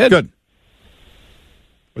 Very good. Good.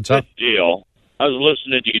 What's up? Good deal. I was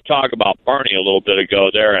listening to you talk about Bernie a little bit ago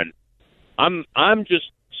there, and I'm just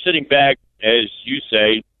sitting back, as you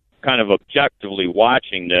say, kind of objectively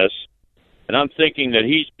watching this. And I'm thinking that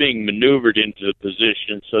he's being maneuvered into the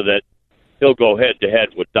position so that he'll go head-to-head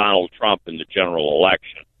with Donald Trump in the general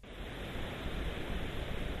election.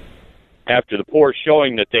 After the poor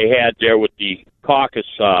showing that they had there with the caucus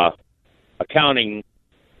accounting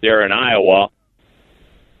there in Iowa,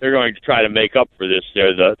 they're going to try to make up for this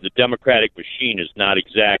there. The Democratic machine is not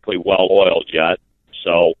exactly well-oiled yet,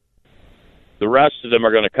 so the rest of them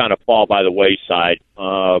are going to kind of fall by the wayside.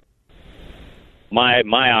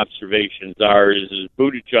 My observations are is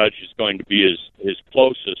Buttigieg is going to be his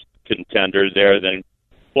closest contender there. Then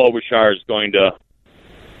Klobuchar is going to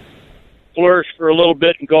flourish for a little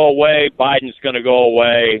bit and go away. Biden's going to go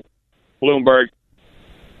away. Bloomberg,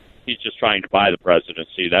 he's just trying to buy the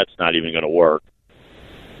presidency. That's not even going to work.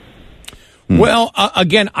 Well,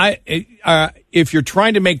 again, if you're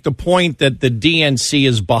trying to make the point that the DNC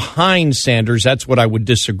is behind Sanders, that's what I would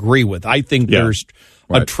disagree with. I think there's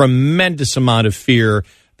a tremendous amount of fear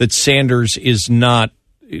that Sanders is not.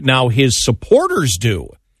 Now, his supporters do.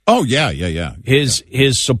 Oh, yeah.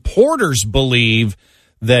 His supporters believe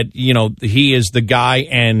that, he is the guy.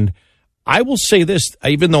 And I will say this,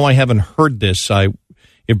 even though I haven't heard this,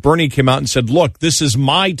 if Bernie came out and said, look, this is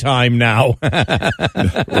my time now. And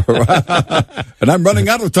I'm running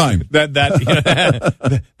out of time. That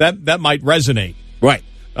might resonate. Right.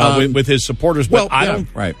 With his supporters. But I don't.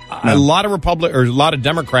 Right. A lot of a lot of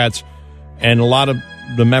Democrats and a lot of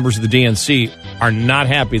the members of the DNC are not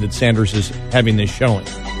happy that Sanders is having this showing.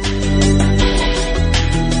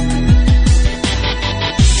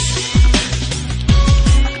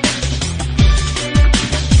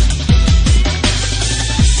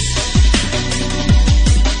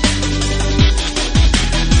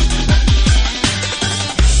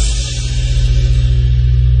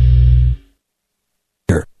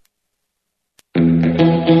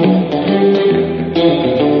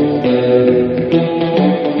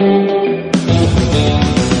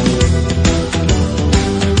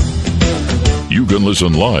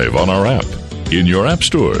 Listen live on our app, in your app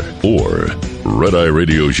store, or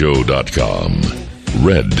RedEyeRadioShow.com.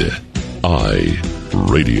 Red Eye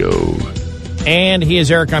Radio. And he is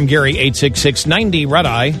Eric. I'm Gary. 866-90 Red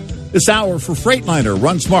Eye. This hour for Freightliner.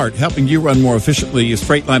 Run Smart, helping you run more efficiently is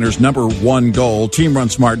Freightliner's #1 goal.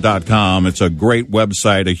 TeamRunSmart.com. It's a great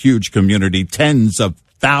website, a huge community, tens of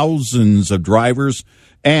thousands of drivers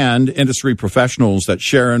and industry professionals that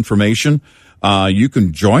share information. You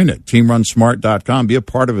can join it, TeamRunSmart.com. Be a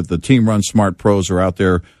part of it. The Team Run Smart pros are out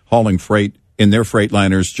there hauling freight in their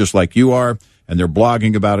Freightliners just like you are, and they're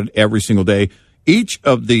blogging about it every single day. Each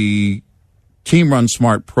of the Team Run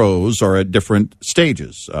Smart pros are at different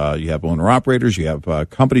stages. You have owner-operators, you have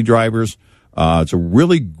company drivers. It's a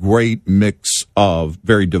really great mix of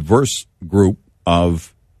very diverse group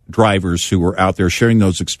of drivers who are out there sharing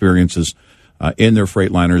those experiences in their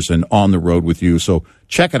Freightliners and on the road with you. So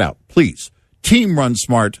check it out, please.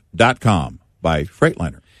 TeamRunSmart.com by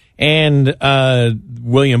Freightliner. And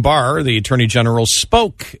William Barr, the Attorney General,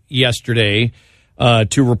 spoke yesterday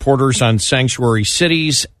to reporters on sanctuary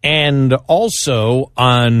cities and also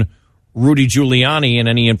on Rudy Giuliani and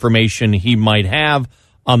any information he might have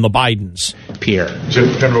on the Bidens. Pierre.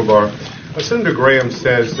 General Barr, Senator Graham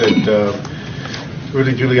says that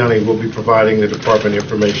Rudy Giuliani will be providing the department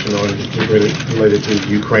information related to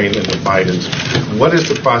Ukraine and the Bidens. What is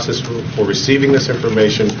the process for receiving this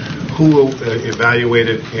information? Who will evaluate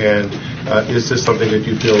it? And is this something that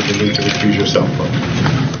you feel you need to recuse yourself from?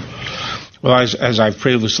 Well, as I've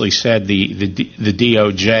previously said, the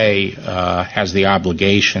DOJ has the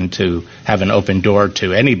obligation to have an open door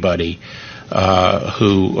to anybody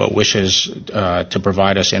who wishes to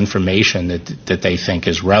provide us information that they think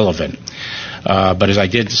is relevant. But as I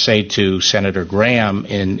did say to Senator Graham,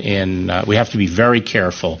 we have to be very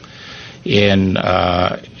careful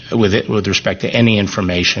with respect to any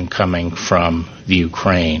information coming from the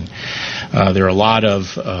Ukraine. There are a lot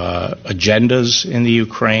of agendas in the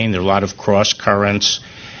Ukraine. There are a lot of cross currents.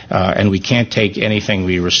 And we can't take anything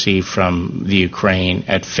we receive from the Ukraine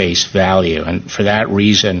at face value. And for that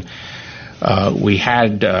reason, we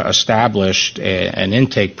had established an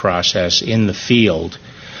intake process in the field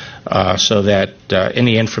so that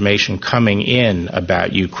any information coming in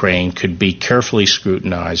about Ukraine could be carefully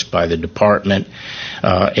scrutinized by the department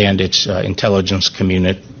and its intelligence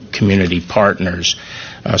community partners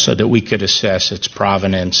so that we could assess its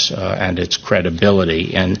provenance and its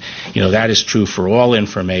credibility. And, that is true for all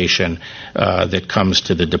information that comes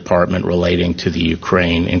to the department relating to the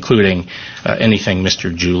Ukraine, including anything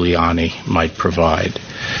Mr. Giuliani might provide.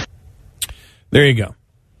 There you go.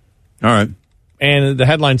 All right. And the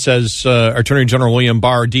headline says, Attorney General William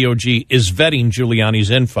Barr, DOJ, is vetting Giuliani's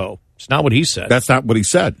info. It's not what he said. That's not what he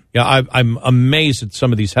said. Yeah, I'm amazed at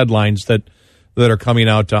some of these headlines that are coming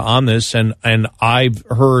out on this, and I've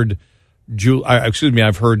heard, Lindsey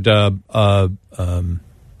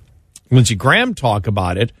Graham talk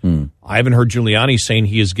about it. I haven't heard Giuliani saying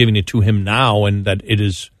he is giving it to him now, and that it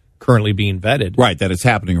is currently being vetted. Right, that it's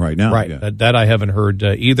happening right now. Right, yeah. that I haven't heard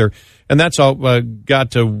either. And that's all.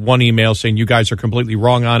 Got to one email saying you guys are completely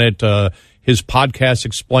wrong on it. His podcasts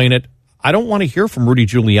explain it. I don't want to hear from Rudy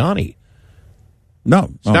Giuliani. No.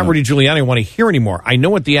 It's not Rudy Giuliani I want to hear anymore. I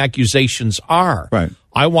know what the accusations are. Right.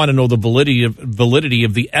 I want to know the validity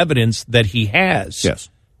of the evidence that he has. Yes.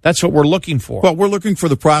 That's what we're looking for. Well, we're looking for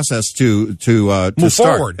the process to move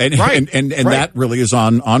start. forward. And, right. and that really is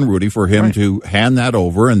on Rudy for him to hand that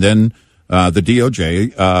over, and then the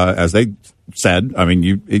DOJ, as they said, I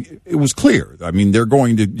mean, it was clear. I mean,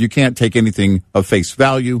 you can't take anything of face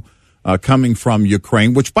value coming from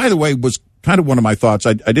Ukraine, which, by the way, was kind of one of my thoughts.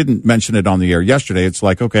 I didn't mention it on the air yesterday. It's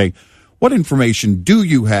like, okay, what information do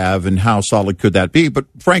you have and how solid could that be? But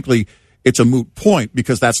frankly, it's a moot point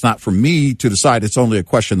because that's not for me to decide. It's only a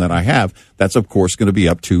question that I have. That's, of course, going to be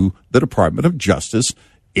up to the Department of Justice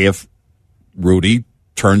if Rudy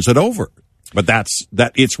turns it over. But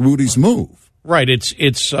it's Rudy's move. Right.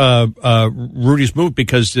 It's Rudy's move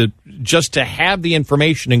because just to have the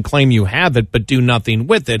information and claim you have it but do nothing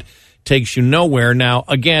with it takes you nowhere. Now,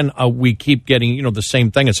 again, we keep getting, the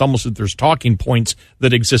same thing. It's almost that there's talking points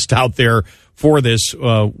that exist out there for this,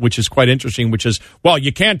 which is quite interesting, which is, well,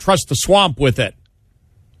 you can't trust the swamp with it.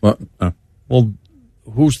 Well,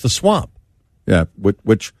 who's the swamp? Yeah,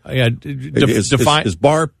 which is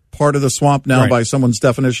Barr part of the swamp now by someone's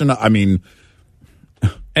definition? I mean...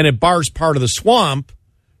 And if Barr's part of the swamp,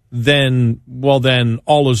 then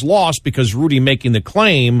all is lost because Rudy making the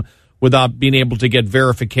claim without being able to get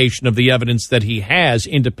verification of the evidence that he has,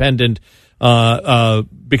 independent,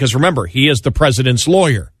 because remember, he is the president's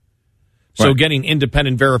lawyer. So getting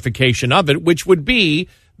independent verification of it, which would be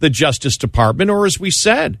the Justice Department, or as we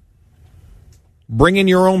said, bring in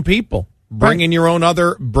your own people, bring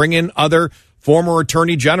in other former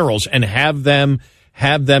attorney generals and have them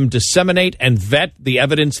disseminate and vet the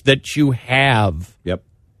evidence that you have. Yep.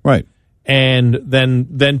 Right. And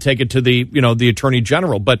then take it to the attorney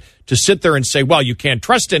general. But to sit there and say, well, you can't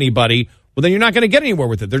trust anybody, well, then you're not going to get anywhere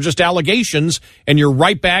with it. They're just allegations, and you're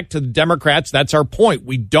right back to the Democrats. That's our point.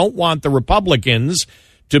 We don't want the Republicans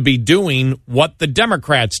to be doing what the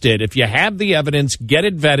Democrats did. If you have the evidence, get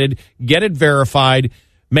it vetted, get it verified,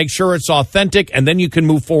 make sure it's authentic, and then you can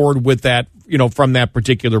move forward with that, from that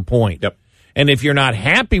particular point. Yep. And if you're not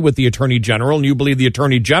happy with the Attorney General and you believe the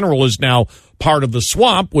Attorney General is now part of the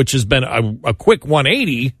swamp, which has been a quick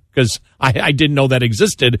 180, because I didn't know that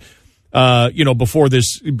existed, before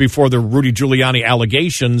the Rudy Giuliani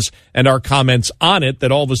allegations and our comments on it,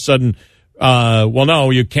 that all of a sudden, well, no,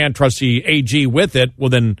 you can't trust the AG with it. Well,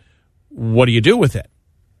 then what do you do with it?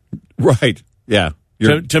 Right. Yeah.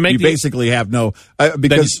 You basically have no,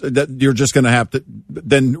 because you're just going to have to,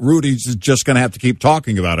 then Rudy's just going to have to keep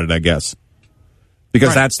talking about it, I guess.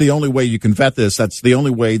 Because that's the only way you can vet this. That's the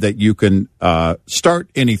only way that you can start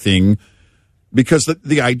anything. Because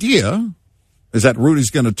the idea is that Rudy's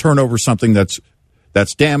going to turn over something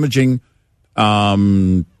that's damaging.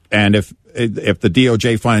 And if the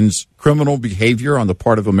DOJ finds criminal behavior on the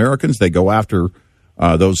part of Americans, they go after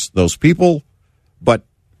those people. But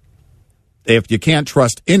if you can't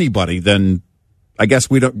trust anybody, then I guess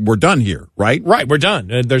we're done here, right? Right, we're done.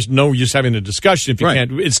 There's no use having a discussion if you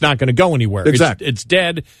can't. It's not going to go anywhere. Exactly. It's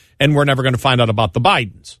dead, and we're never going to find out about the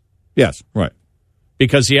Bidens. Yes, right.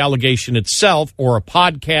 Because the allegation itself, or a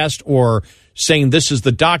podcast, or saying this is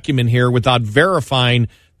the document here without verifying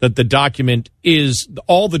that the document is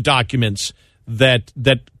all the documents that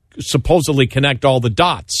supposedly connect all the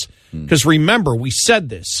dots. Because remember, we said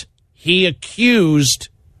this. He accused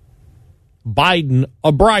Biden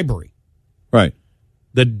of bribery. Right.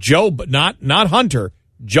 That not Hunter,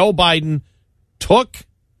 Joe Biden took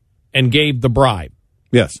and gave the bribe.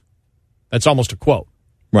 Yes. That's almost a quote.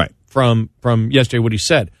 Right. From yesterday, what he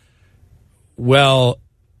said. Well,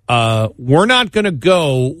 we're not going to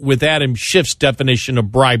go with Adam Schiff's definition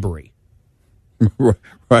of bribery.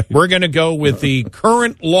 Right. We're going to go with the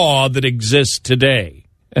current law that exists today.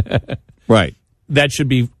 Right. That should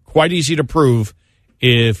be quite easy to prove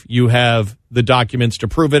if you have the documents to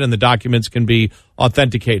prove it, and the documents can be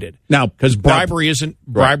authenticated. Now, because bribery isn't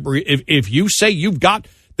bribery. Right. If you say you've got,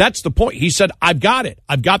 that's the point. He said, I've got it.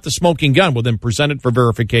 I've got the smoking gun. Well, then present it for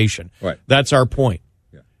verification. Right. That's our point.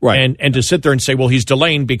 Yeah. Right. And to sit there and say, well, he's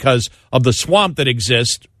delaying because of the swamp that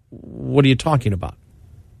exists. What are you talking about?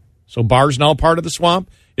 So Barr's now part of the swamp?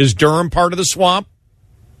 Is Durham part of the swamp?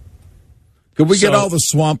 Could we get all the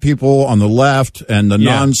swamp people on the left and the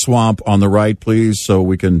non-swamp on the right, please, so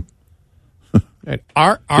we can...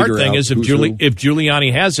 Our thing is, if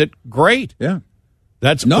Giuliani has it, great. Yeah.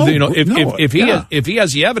 That's if he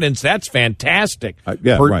has the evidence, that's fantastic.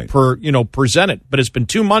 Present it. But it's been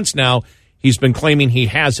 2 months now. He's been claiming he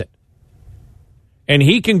has it, and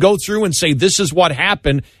he can go through and say this is what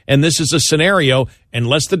happened and this is a scenario,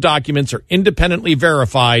 unless the documents are independently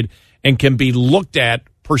verified and can be looked at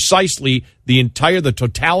precisely the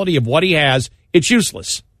totality of what he has. It's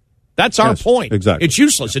useless. That's our point. Exactly. It's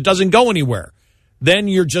useless. It doesn't go anywhere. Then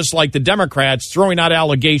you're just like the Democrats throwing out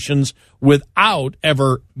allegations without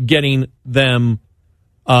ever getting them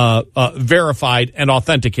verified and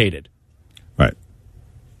authenticated. Right.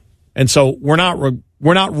 And so we're not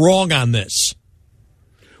We're not wrong on this.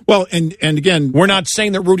 Well, and again, we're not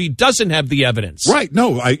saying that Rudy doesn't have the evidence. Right.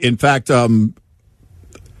 No, in fact,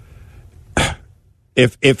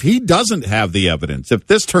 if he doesn't have the evidence, if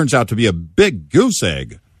this turns out to be a big goose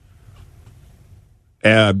egg,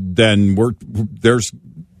 then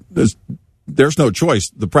there's no choice.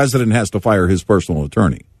 The president has to fire his personal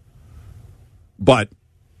attorney. But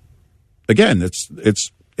again, it's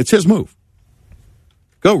his move.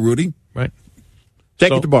 Go, Rudy. Right.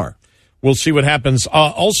 Take it to Barr. We'll see what happens.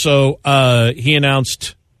 Also, he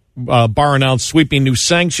announced, Barr announced sweeping new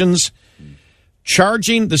sanctions,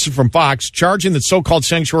 charging, this is from Fox, charging that so-called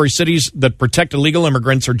sanctuary cities that protect illegal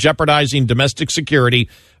immigrants are jeopardizing domestic security.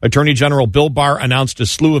 Attorney General Bill Barr announced a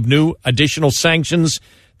slew of new additional sanctions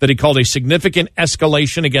that he called a significant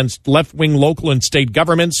escalation against left-wing local and state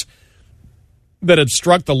governments that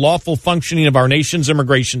obstruct the lawful functioning of our nation's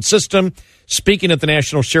immigration system. Speaking at the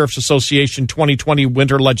National Sheriff's Association 2020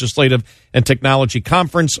 Winter Legislative and Technology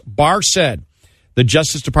Conference, Barr said the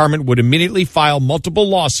Justice Department would immediately file multiple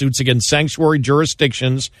lawsuits against sanctuary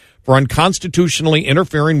jurisdictions for unconstitutionally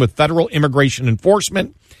interfering with federal immigration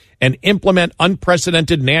enforcement and implement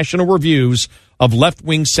unprecedented national reviews of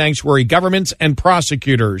left-wing sanctuary governments and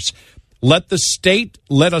prosecutors. Let us state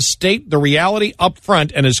the reality up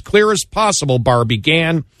front and as clear as possible, Barr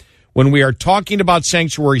began. When we are talking about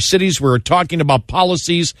sanctuary cities, we are talking about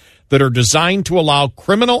policies that are designed to allow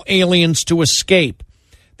criminal aliens to escape.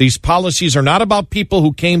 These policies are not about people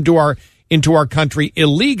who came into our country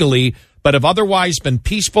illegally, but have otherwise been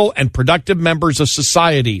peaceful and productive members of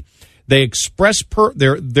society. They express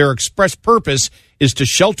their express purpose is to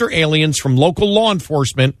shelter aliens from local law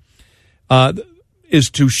enforcement,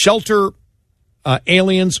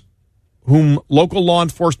 aliens whom local law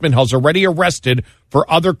enforcement has already arrested for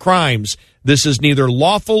other crimes. This is neither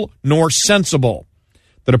lawful nor sensible.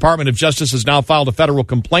 The Department of Justice has now filed a federal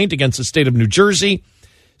complaint against the state of New Jersey,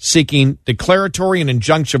 seeking declaratory and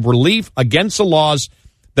injunctive relief against the laws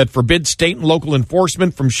that forbid state and local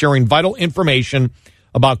enforcement from sharing vital information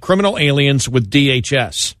about criminal aliens with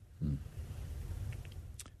DHS.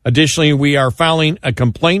 Additionally, we are filing a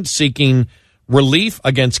complaint seeking relief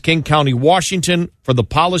against King County, Washington, for the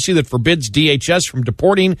policy that forbids DHS from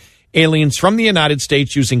deporting aliens from the United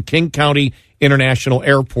States using King County International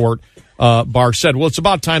Airport. Barr said, "Well, it's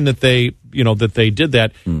about time that they did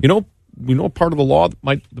that." We know part of the law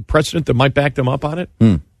the precedent that might back them up on it.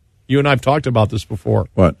 You and I have talked about this before.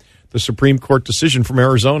 What? The Supreme Court decision from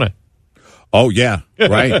Arizona. Oh yeah,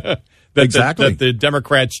 right. Exactly. That the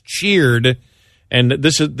Democrats cheered, and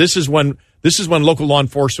this is when local law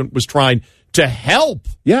enforcement was trying to help.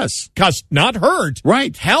 Yes. Not hurt.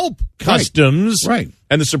 Right. Help customs. Right.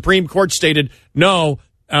 And the Supreme Court stated, no,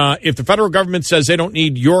 if the federal government says they don't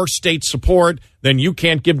need your state support, then you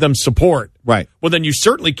can't give them support. Right. Well, then you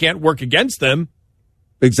certainly can't work against them.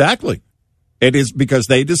 Exactly. It is because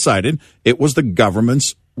they decided it was the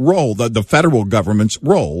government's role, the federal government's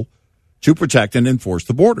role, to protect and enforce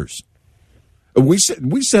the borders. We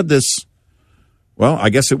said this, well, I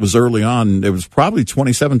guess it was early on. It was probably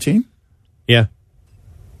 2017. Yeah.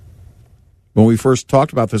 When we first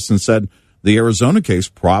talked about this and said the Arizona case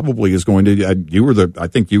probably is going to, I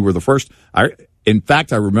think you were the first. In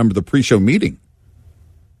fact, I remember the pre-show meeting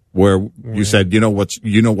where you said, you know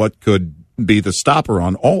what could be the stopper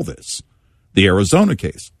on all this? The Arizona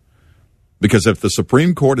case. Because if the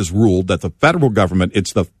Supreme Court has ruled that the federal government,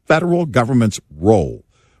 it's the federal government's role,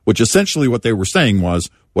 which essentially what they were saying was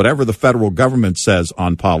whatever the federal government says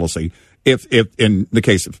on policy, if in the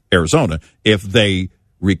case of Arizona, if they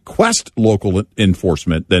request local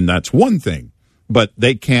enforcement, then that's one thing. But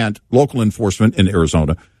local enforcement in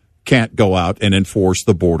Arizona can't go out and enforce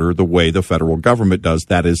the border the way the federal government does.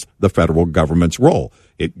 That is the federal government's role.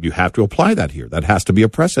 You have to apply that here. That has to be a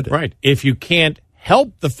precedent. Right. If you can't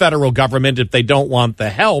help the federal government if they don't want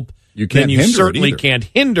the help, then you certainly can't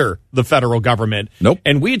hinder the federal government. Nope.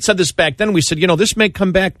 And we had said this back then. We said, this may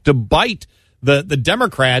come back to bite the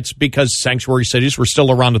Democrats because sanctuary cities were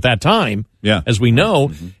still around at that time, as we know.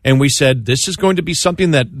 Mm-hmm. And we said this is going to be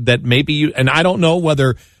something that maybe, and I don't know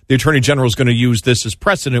whether the Attorney General is going to use this as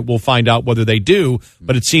precedent. We'll find out whether they do,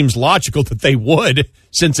 but it seems logical that they would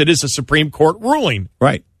since it is a Supreme Court ruling.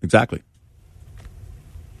 Right, exactly.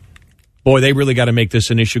 Boy, they really got to make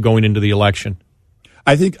this an issue going into the election.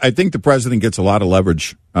 I think the president gets a lot of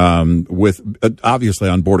leverage with obviously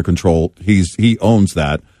on border control. He owns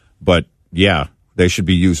that, but yeah, they should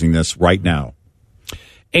be using this right now.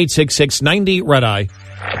 866-90-RED-EYE.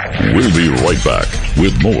 We'll be right back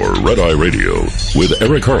with more Red Eye Radio with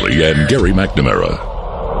Eric Harley and Gary McNamara.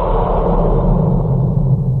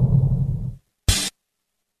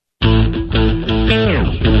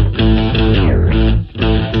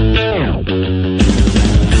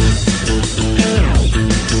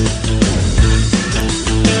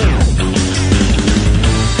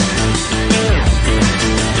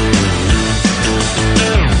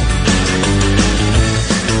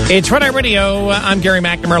 It's Red Eye Radio. I'm Gary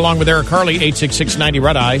McNamara along with Eric Harley, 86690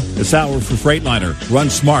 Red Eye. This hour for Freightliner. Run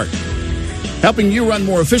smart. Helping you run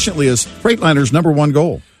more efficiently is Freightliner's number one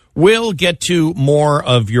goal. We'll get to more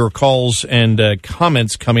of your calls and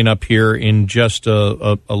comments coming up here in just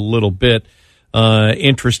a little bit.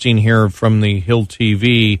 Interesting here from the Hill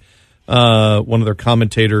TV. One of their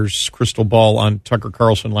commentators, Crystal Ball, on Tucker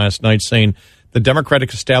Carlson last night saying the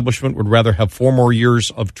Democratic establishment would rather have 4 more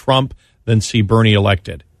years of Trump than see Bernie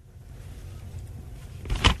elected.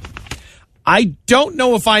 I don't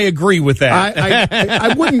know if I agree with that.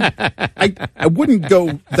 I wouldn't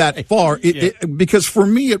go that far because for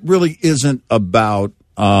me it really isn't about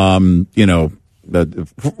for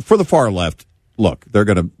the far left. Look, they're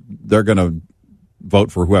gonna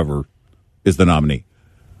vote for whoever is the nominee,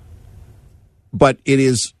 but it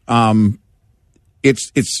is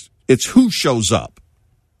it's who shows up.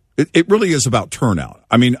 It really is about turnout.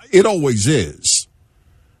 I mean, it always is,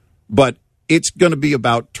 but it's going to be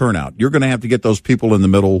about turnout. You're going to have to get those people in the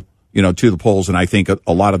middle, to the polls, and I think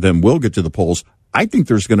a lot of them will get to the polls. I think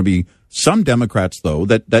there's going to be some Democrats, though,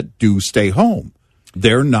 that do stay home.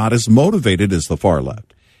 They're not as motivated as the far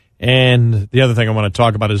left. And the other thing I want to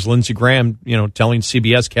talk about is Lindsey Graham, telling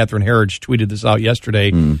CBS, Catherine Herridge tweeted this out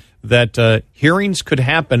yesterday, that hearings could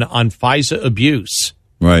happen on FISA abuse.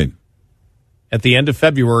 Right. At the end of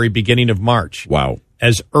February, beginning of March. Wow.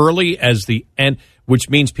 As early as the end, which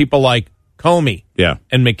means people like Comey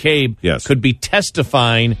and McCabe could be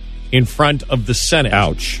testifying in front of the Senate.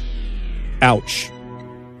 Ouch. They're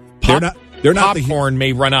not popcorn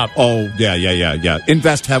may run up. Oh, yeah.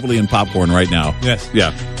 Invest heavily in popcorn right now. Yes.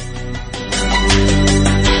 Yeah.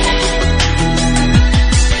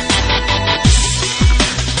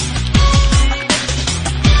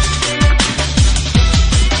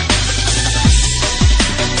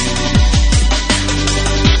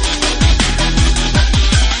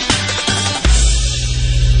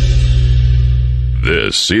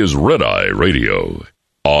 This is Red Eye Radio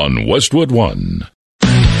on Westwood One.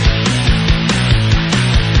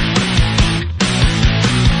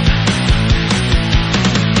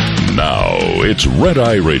 Now it's Red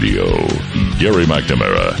Eye Radio. Gary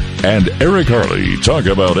McNamara and Eric Harley talk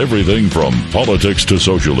about everything from politics to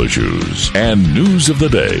social issues and news of the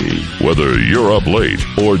day. Whether you're up late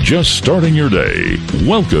or just starting your day,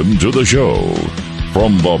 welcome to the show.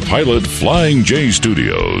 From the Pilot Flying J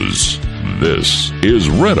Studios, this is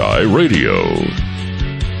Red Eye Radio.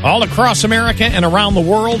 All across America and around the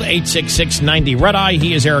world, 86690 Red Eye.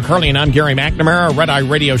 He is Eric Harley, and I'm Gary McNamara.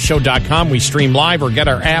 RedEyeRadioshow.com. We stream live or get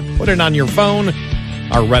our app. Put it on your phone,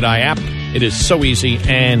 our Red Eye app. It is so easy,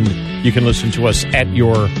 and you can listen to us at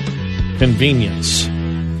your convenience.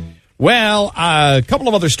 Well, a couple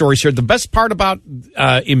of other stories here. The best part about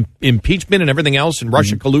impeachment and everything else and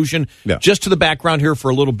Russia collusion, just to the background here for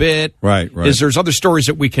a little bit, right, is there's other stories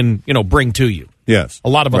that we can, bring to you. Yes. A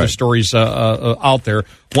lot of other stories out there.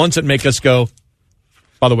 Ones that make us go,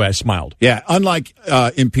 by the way, I smiled. Yeah, unlike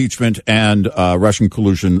impeachment and Russian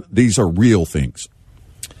collusion, these are real things.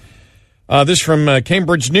 This from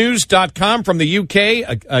CambridgeNews.com from the UK.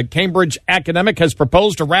 A Cambridge academic has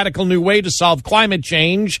proposed a radical new way to solve climate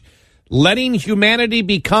change, letting humanity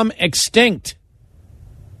become extinct.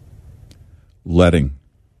 Letting.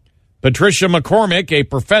 Patricia McCormick, a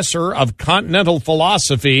professor of continental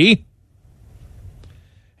philosophy,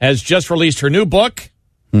 has just released her new book,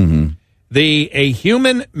 A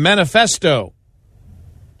Human Manifesto.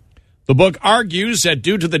 The book argues that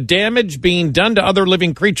due to the damage being done to other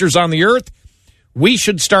living creatures on the earth, we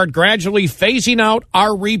should start gradually phasing out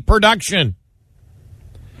our reproduction.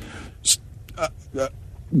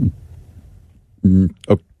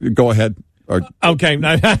 Go ahead. Okay.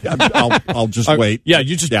 I'll just wait. Yeah,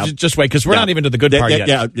 you just wait, because we're not even to the good part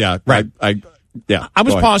yet. Yeah. Right. I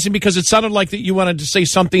was Go pausing because it sounded like that you wanted to say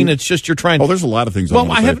something. It's just you're trying. Oh, there's a lot of things.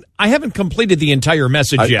 I haven't completed the entire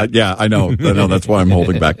message yet. I know. That's why I'm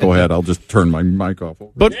holding back. Go ahead. I'll just turn my mic off.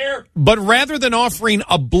 But rather than offering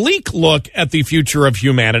a bleak look at the future of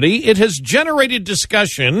humanity, it has generated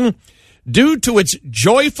discussion due to its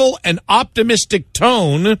joyful and optimistic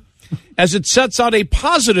tone, as it sets out a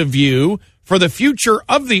positive view for the future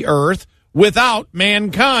of the earth without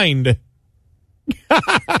mankind.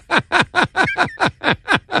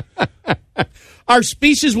 Our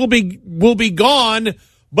species will be gone,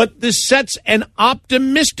 but this sets an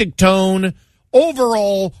optimistic tone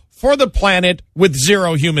overall for the planet with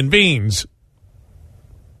 0 human beings.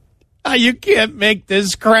 You can't make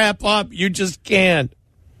this crap up. You just can't.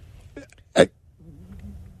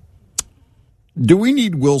 Do we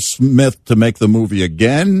need Will Smith to make the movie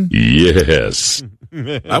again? Yes.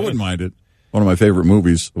 I wouldn't mind it. One of my favorite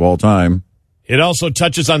movies of all time. It also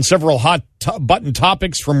touches on several hot-button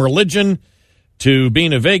topics, from religion to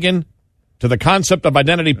being a vegan to the concept of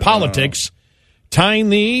identity politics, tying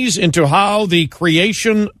these into how the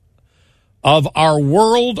creation of our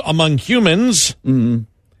world among humans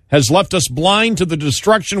has left us blind to the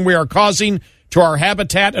destruction we are causing to our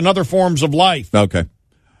habitat and other forms of life. Okay.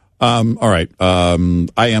 All right. I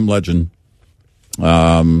am legend.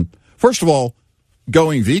 First of all,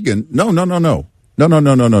 going vegan. No.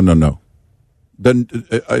 Then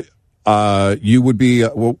you would be,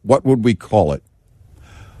 what would we call it?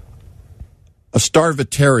 A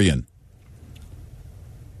starvetarian.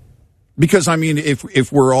 Because, I mean, if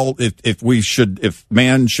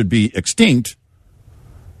man should be extinct,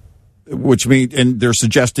 which means, and they're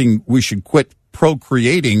suggesting we should quit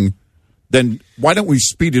procreating, then why don't we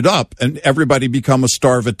speed it up and everybody become a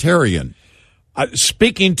starvetarian?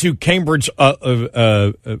 Speaking to Cambridge Live,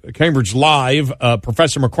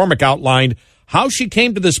 Professor McCormick outlined how she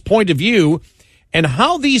came to this point of view and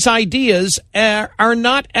how these ideas are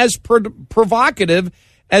not as provocative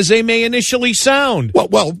as they may initially sound.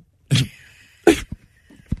 Well,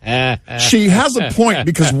 she has a point,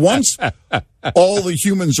 because once all the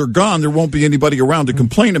humans are gone, there won't be anybody around to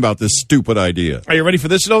complain about this stupid idea. Are you ready for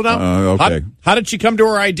this, though, now? Okay. How did she come to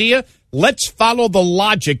her idea? Let's follow the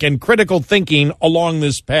logic and critical thinking along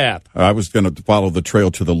this path. I was going to follow the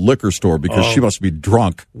trail to the liquor store because she must be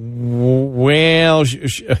drunk. Well,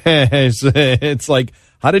 it's like,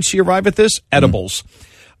 how did she arrive at this? Edibles.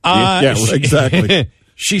 Exactly.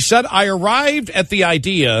 She said, I arrived at the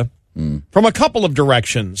idea from a couple of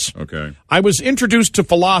directions. Okay. I was introduced to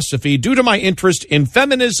philosophy due to my interest in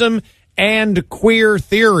feminism and queer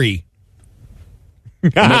theory.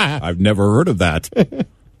 I've never heard of that.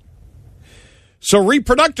 So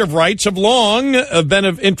reproductive rights have long been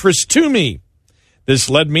of interest to me. This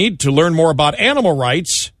led me to learn more about animal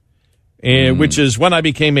rights, which is when I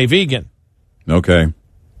became a vegan. Okay.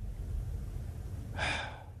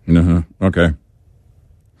 Okay. Do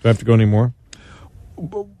I have to go any more?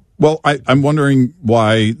 Well, I'm wondering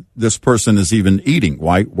why this person is even eating.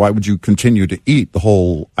 Why would you continue to eat? The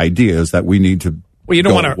whole idea is that we need to you don't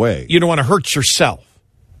go want to away. You don't want to hurt yourself.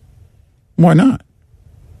 Why not?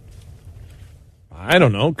 I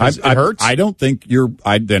don't know, because it hurts. I don't think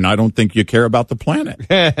I don't think you care about the planet.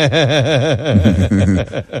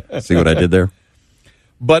 See what I did there?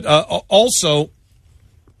 But also,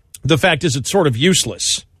 the fact is it's sort of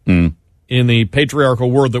useless in the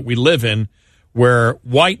patriarchal world that we live in, where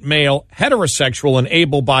white, male, heterosexual, and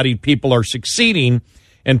able-bodied people are succeeding,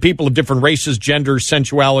 and people of different races, genders,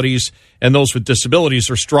 sensualities, and those with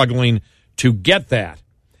disabilities are struggling to get that.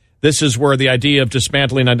 This is where the idea of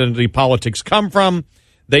dismantling identity politics come from.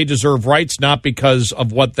 They deserve rights not because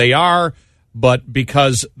of what they are, but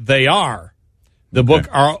because they are. The book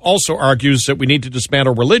also argues that we need to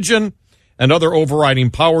dismantle religion and other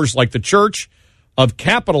overriding powers like the church, of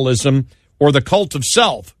capitalism, or the cult of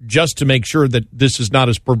self, just to make sure that this is not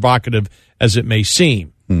as provocative as it may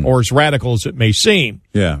seem, or as radical as it may seem.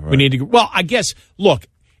 Yeah, right. We need to. Well, I guess. Look,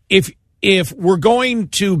 if we're going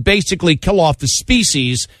to basically kill off the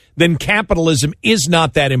species, then capitalism is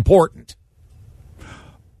not that important.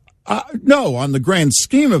 No, on the grand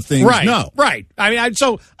scheme of things, right, no. Right. I mean,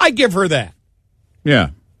 so I give her that. Yeah.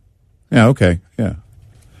 Yeah. Okay. Yeah.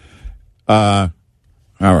 All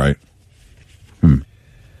right.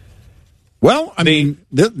 Well, I mean,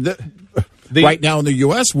 right now in the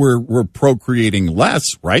U.S., we're procreating less,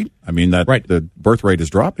 right? I mean, the birth rate is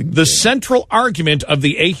dropping. The central argument of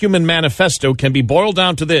the A Human Manifesto can be boiled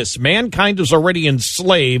down to this: mankind is already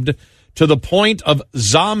enslaved to the point of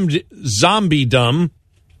zombiedom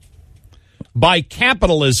by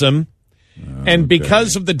capitalism, and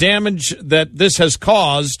because of the damage that this has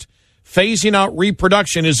caused, phasing out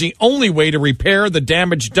reproduction is the only way to repair the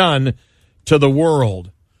damage done to the world.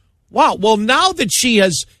 Wow. Well, now that she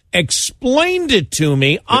has explained it to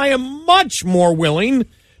me, I am much more willing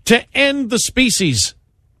to end the species.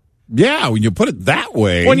 Yeah, when you put it that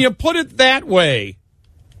way.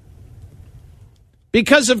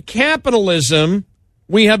 Because of capitalism,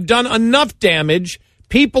 we have done enough damage.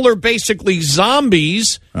 People are basically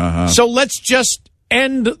zombies. So let's just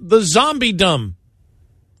end the zombiedom.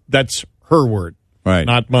 That's her word, right?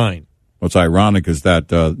 Not mine. What's ironic is that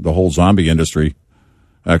the whole zombie industry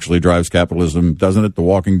actually drives capitalism, doesn't it? The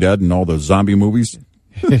Walking Dead and all the zombie movies,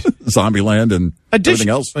 Zombieland and everything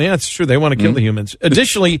else. Yeah, it's true. They want to kill the humans.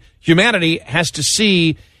 Additionally, humanity has to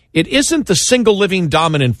see it isn't the single living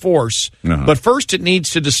dominant force, but first it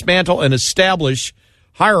needs to dismantle and establish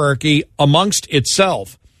hierarchy amongst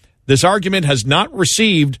itself. This argument has not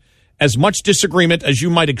received as much disagreement as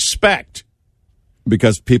you might expect.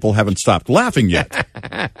 because people haven't stopped laughing yet.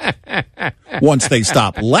 Once they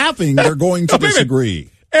stop laughing, they're going to disagree.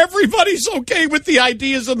 Everybody's okay with the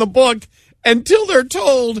ideas in the book until they're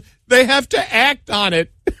told they have to act on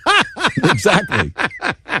it. Exactly.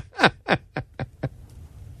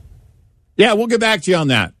 Yeah, we'll get back to you on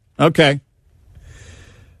that. Okay.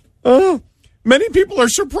 Oh, many people are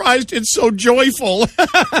surprised it's so joyful.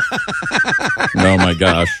 Oh, my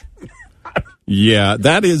gosh. Yeah,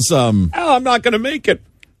 that is... I'm not going to make it.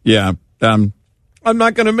 Yeah. I'm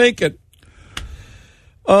not going to make it.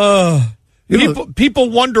 People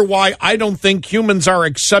wonder why I don't think humans are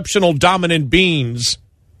exceptional dominant beings.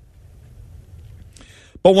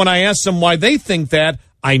 But when I ask them why they think that,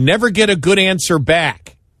 I never get a good answer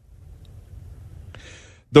back.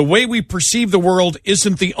 The way we perceive the world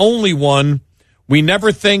isn't the only one. We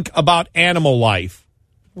never think about animal life.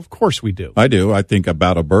 Of course we do. I do. I think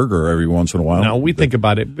about a burger every once in a while. No, we think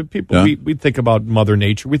about it. But people, we think about Mother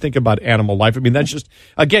Nature. We think about animal life. I mean, that's just,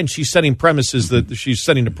 again, she's setting premises that she's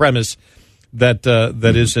setting a premise that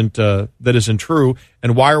isn't true.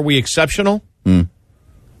 And why are we exceptional?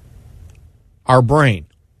 Our brain.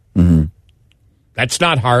 Mm-hmm. That's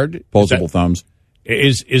not hard. Opposable thumbs.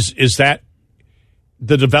 Is that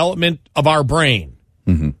the development of our brain?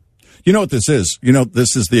 Mm-hmm. You know what this is? You know,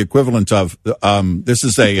 this is the equivalent of, this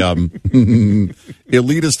is a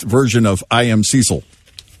elitist version of I Am Cecil.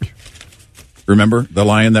 Remember the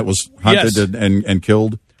lion that was hunted and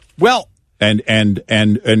killed? Well, and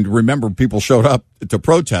remember, people showed up to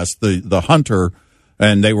protest the hunter,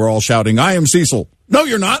 and they were all shouting, "I am Cecil." No,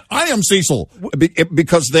 you're not. I am Cecil.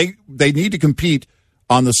 Because they need to compete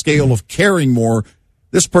on the scale of caring more.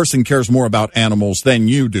 This person cares more about animals than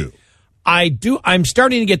you do. I do. I'm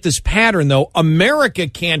starting to get this pattern, though. America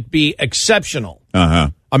can't be exceptional.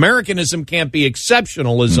 Americanism can't be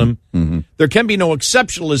exceptionalism. Mm-hmm. There can be no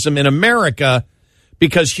exceptionalism in America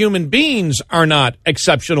because human beings are not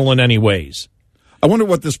exceptional in any ways. I wonder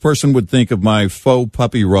what this person would think of my faux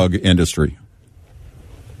puppy rug industry.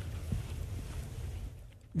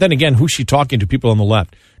 Then again, who's she talking to? People on the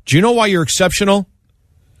left. Do you know why you're exceptional?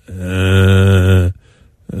 No.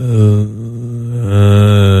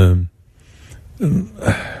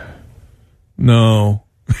 No.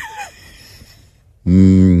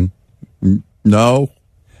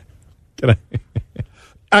 Can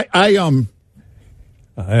I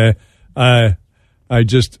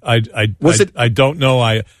don't know.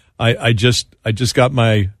 I just got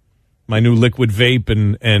my new liquid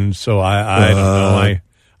vape and so I don't know.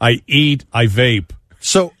 I eat, I vape.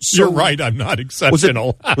 So you're right. I'm not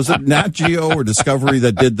exceptional. Was it Nat Geo or Discovery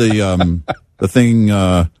that did the thing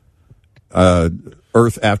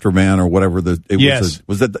Earth After Man or whatever yes.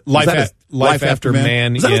 was that Life After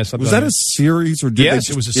Man? Was that a series or did yes,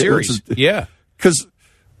 it was a series. Yeah, because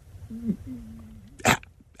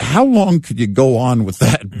how long could you go on with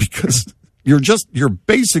that? Because you're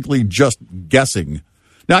basically just guessing.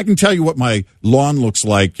 Now I can tell you what my lawn looks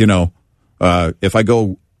like. You know, if I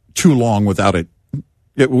go too long without it.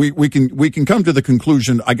 We can come to the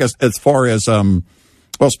conclusion, I guess, as far as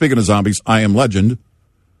speaking of zombies, I Am Legend,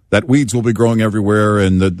 that weeds will be growing everywhere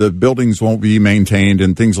and the buildings won't be maintained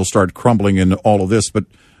and things will start crumbling and all of this. But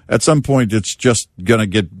at some point, it's just going to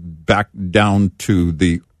get back down to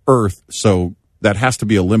the earth. So that has to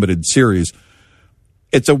be a limited series.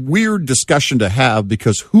 It's a weird discussion to have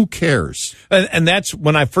because who cares? And that's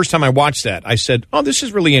when first time I watched that, I said, oh, this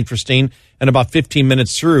is really interesting. And about 15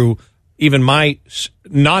 minutes through, even my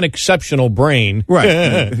non-exceptional brain,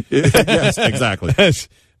 right? Yes, exactly.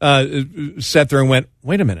 Sat there and went,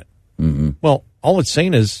 "Wait a minute." Mm-hmm. Well, all it's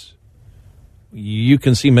saying is, you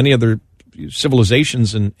can see many other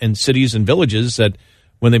civilizations and cities and villages that,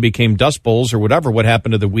 when they became dust bowls or whatever, what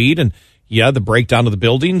happened to the weed and the breakdown of the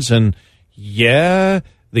buildings and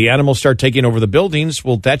the animals start taking over the buildings.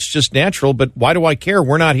 Well, that's just natural. But why do I care?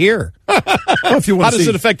 We're not here. Well, if you want How does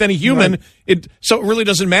it affect any human? Right. So it really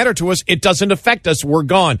doesn't matter to us. It doesn't affect us. We're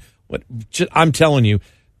gone. I'm telling you,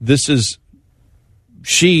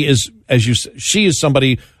 she is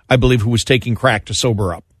somebody, I believe, who was taking crack to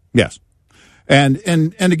sober up. Yes. And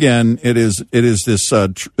again, it is this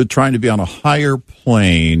trying to be on a higher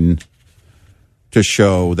plane to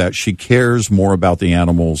show that she cares more about the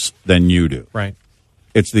animals than you do. Right.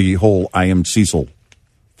 It's the whole I Am Cecil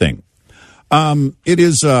thing. It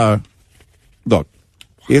is, look,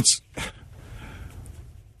 it's,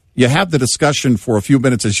 you have the discussion for a few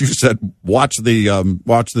minutes, as you said, watch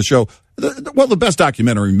the show. The best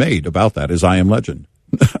documentary made about that is I Am Legend.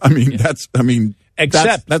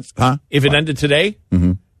 Except if it ended today,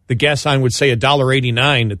 mm-hmm. the gas sign would say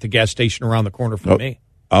 $1.89 at the gas station around the corner from me.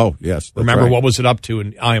 Oh, yes. Remember, what was it up to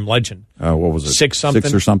in I Am Legend? What was it? 6 something?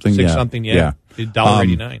 6 or something? Six yeah. something, yeah.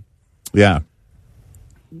 $1.89. Yeah.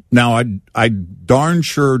 Now, I darn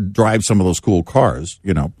sure drive some of those cool cars,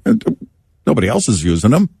 you know. Nobody else is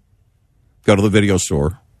using them. Go to the video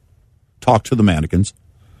store. Talk to the mannequins.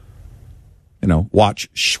 You know, watch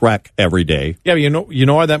Shrek every day. Yeah, but you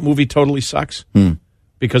know why that movie totally sucks?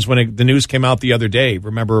 Because when the news came out the other day,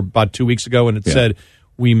 remember about 2 weeks ago, and it said,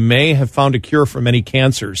 we may have found a cure for many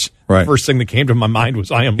cancers. Right. The first thing that came to my mind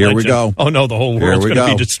was I Am Legend. Here we go. Oh, no, the whole world's going to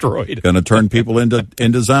be destroyed. Going to turn people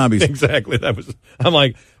into zombies. Exactly. I'm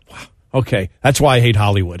like, wow, okay. That's why I hate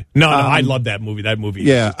Hollywood. No, I love that movie. That movie.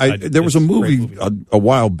 Yeah, there was a movie a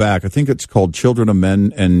while back. I think it's called Children of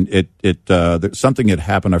Men, and something had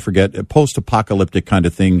happened. I forget. A post-apocalyptic kind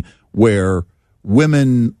of thing where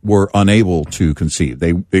women were unable to conceive.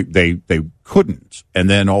 They couldn't, and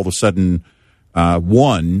then all of a sudden,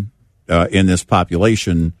 in this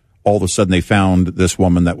population, all of a sudden they found this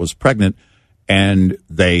woman that was pregnant, and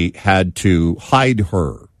they had to hide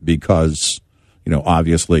her because, you know,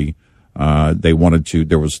 obviously they wanted to.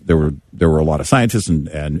 There were a lot of scientists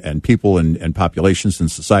and people and populations and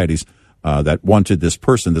societies that wanted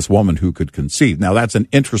this woman who could conceive. Now that's an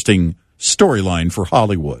interesting storyline for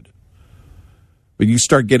Hollywood. But you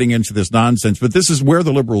start getting into this nonsense. But this is where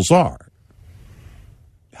the liberals are.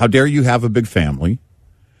 How dare you have a big family?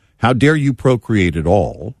 How dare you procreate at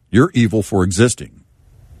all? You're evil for existing.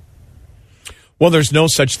 Well, there's no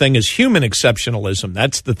such thing as human exceptionalism.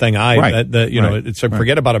 That's the thing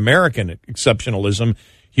forget about American exceptionalism.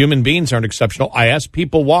 Human beings aren't exceptional. I ask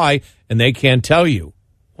people why, and they can't tell you.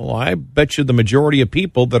 Well, I bet you the majority of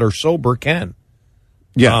people that are sober can.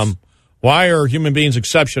 Yes. Why are human beings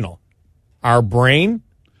exceptional? Our brain?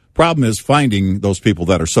 Problem is finding those people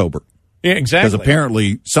that are sober. Yeah, exactly. Because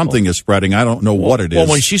apparently something is spreading. I don't know what it is. Well,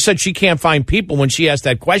 when she said she can't find people, when she asked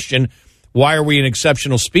that question, why are we an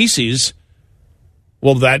exceptional species?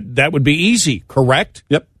 Well, that would be easy, correct?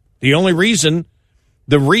 Yep. The reason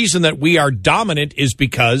that we are dominant is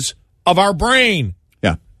because of our brain.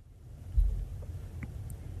 Yeah.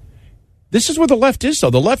 This is where the left is, though.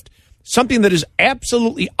 The left, something that is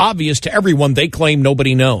absolutely obvious to everyone, they claim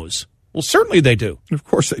nobody knows. Well, certainly they do. Of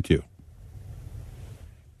course they do.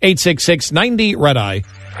 866-90-RED-EYE.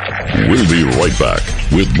 We'll be right back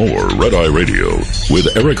with more Red Eye Radio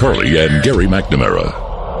with Eric Harley and Gary McNamara.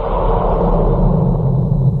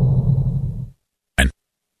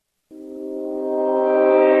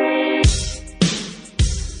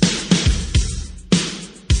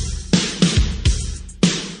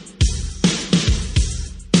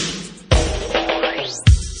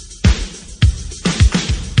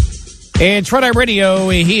 It's Red Eye Radio.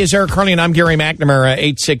 He is Eric Harley, and I'm Gary McNamara.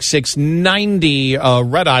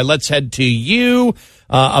 866-90 Red Eye. Let's head to you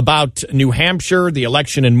about New Hampshire, the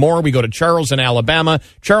election, and more. We go to Charles in Alabama.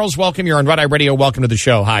 Charles, welcome. You're on Red Eye Radio. Welcome to the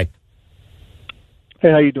show. Hi.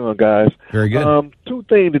 Hey, how you doing, guys? Very good. Two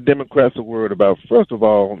things the Democrats are worried about. First of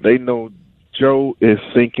all, they know Joe is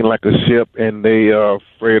sinking like a ship, and they are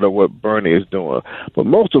afraid of what Bernie is doing. But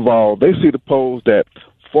most of all, they see the polls that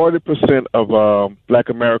 40% of black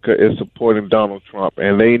America is supporting Donald Trump,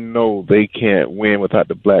 and they know they can't win without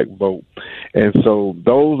the black vote. And so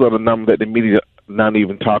those are the numbers that the media are not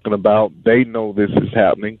even talking about. They know this is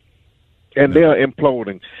happening, and they are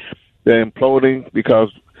imploding. They're imploding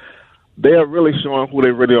because they are really showing who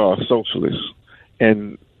they really are, socialists.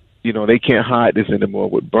 And, you know, they can't hide this anymore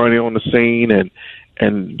with Bernie on the scene, and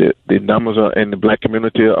the numbers in the black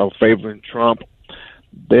community are favoring Trump.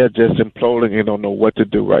 They're just imploding and don't know what to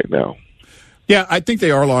do right now. Yeah, I think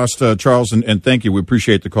they are lost, Charles, and thank you. We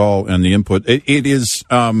appreciate the call and the input. It is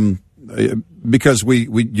because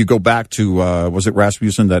you go back to, was it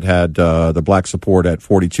Rasmussen that had the black support at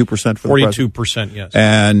 42% for the president? 42%, yes.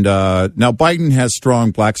 And now Biden has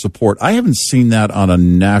strong black support. I haven't seen that on a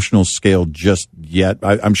national scale just yet.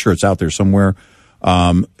 I'm sure it's out there somewhere.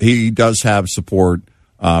 He does have support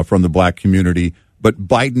from the black community. But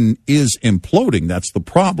Biden is imploding. That's the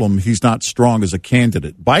problem. He's not strong as a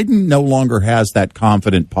candidate. Biden no longer has that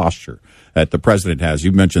confident posture that the president has.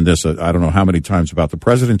 You mentioned this, I don't know how many times, about the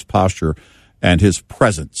president's posture and his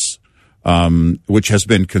presence, which has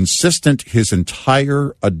been consistent his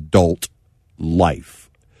entire adult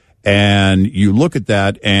life. And you look at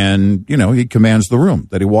that and, you know, he commands the room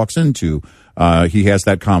that he walks into. He has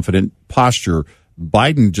that confident posture.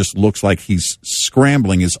 Biden just looks like he's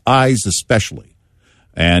scrambling, his eyes especially.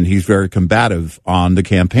 And he's very combative on the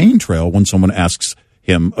campaign trail when someone asks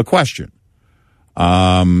him a question.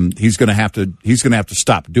 He's going to have to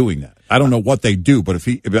stop doing that. I don't know what they do, but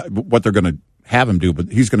what they're going to have him do, but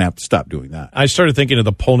he's going to have to stop doing that. I started thinking of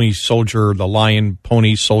the pony soldier, the lion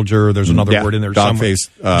pony soldier. There's another word in there somewhere.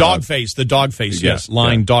 Dogface, the dogface, yes.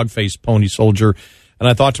 Lion, dogface, pony soldier. And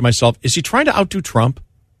I thought to myself, is he trying to outdo Trump?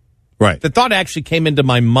 Right. The thought actually came into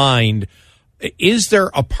my mind. Is there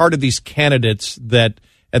a part of these candidates that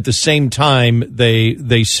at the same time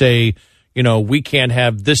they say, we can't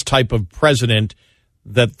have this type of president,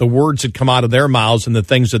 that the words that come out of their mouths and the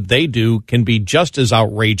things that they do can be just as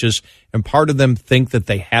outrageous, and part of them think that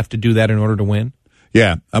they have to do that in order to win?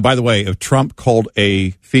 Yeah. By the way, if Trump called a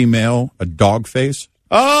female a dog face.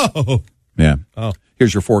 Oh. Yeah. Oh.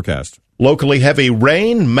 Here's your forecast. Locally heavy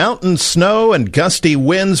rain, mountain snow, and gusty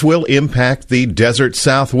winds will impact the desert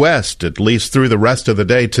Southwest, at least through the rest of the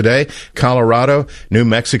day today. Colorado, New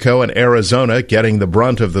Mexico, and Arizona getting the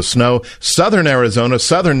brunt of the snow. Southern Arizona,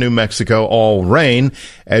 southern New Mexico, all rain.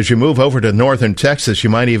 As you move over to northern Texas,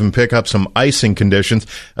 you might even pick up some icing conditions,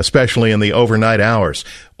 especially in the overnight hours.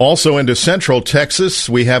 Also into central Texas,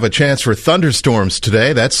 we have a chance for thunderstorms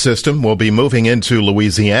today. That system will be moving into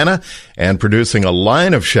Louisiana and producing a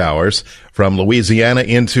line of showers from Louisiana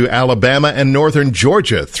into Alabama and northern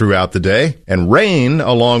Georgia throughout the day. And rain,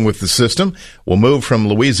 along with the system, will move from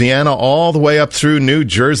Louisiana all the way up through New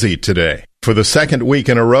Jersey today. For the second week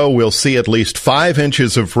in a row, we'll see at least 5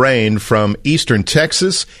 inches of rain from eastern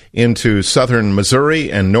Texas into southern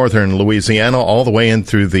Missouri and northern Louisiana, all the way in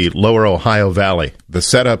through the lower Ohio Valley. The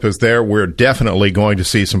setup is there. We're definitely going to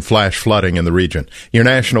see some flash flooding in the region. Your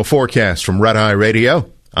national forecast from Red Eye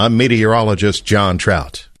Radio. I'm meteorologist John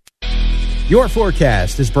Trout. Your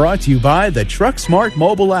forecast is brought to you by the Truck Smart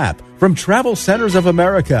mobile app from Travel Centers of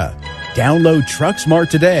America. Download Truck Smart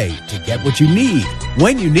today to get what you need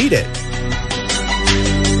when you need it.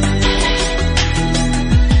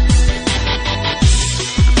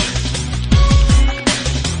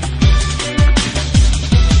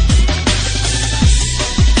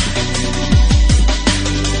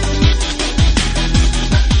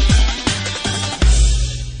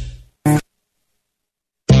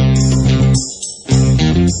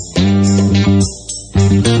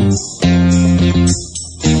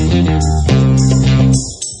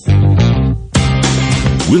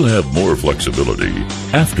 We'll have more flexibility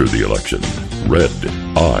after the election. Red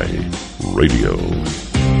Eye Radio.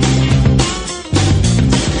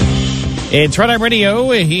 It's Red Eye Radio.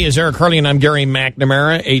 He is Eric Harley, and I'm Gary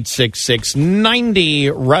McNamara,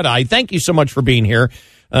 866-90 Red Eye. Thank you so much for being here.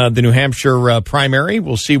 The New Hampshire primary.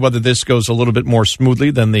 We'll see whether this goes a little bit more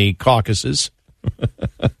smoothly than the caucuses.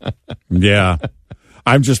 Yeah.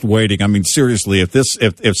 I'm just waiting. I mean, seriously,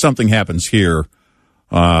 if something happens here,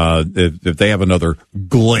 if they have another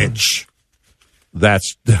glitch,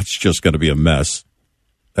 that's just going to be a mess.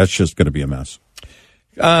 That's just going to be a mess.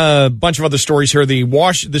 Bunch of other stories here.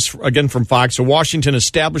 This again from Fox. The Washington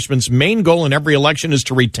establishment's main goal in every election is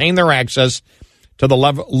to retain their access to the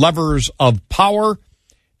levers of power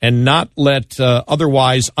and not let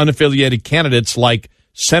otherwise unaffiliated candidates like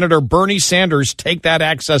Senator Bernie Sanders take that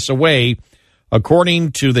access away,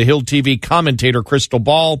 according to the Hill TV commentator Crystal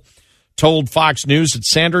Ball. Told Fox News that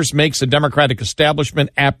Sanders makes the Democratic establishment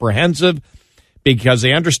apprehensive because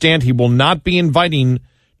they understand he will not be inviting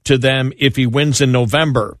to them if he wins in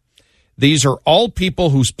November. These are all people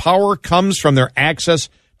whose power comes from their access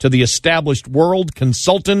to the established world,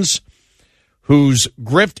 consultants whose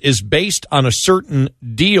grift is based on a certain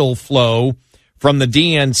deal flow from the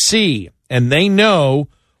DNC. And they know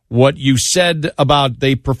what you said about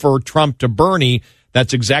they prefer Trump to Bernie.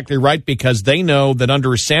 That's exactly right, because they know that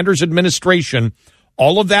under a Sanders administration,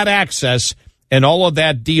 all of that access and all of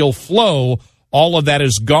that deal flow, all of that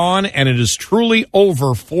is gone, and it is truly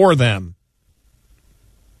over for them.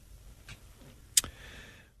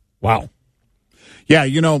 Wow. Yeah,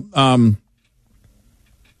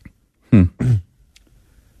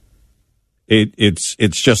 it's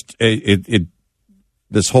just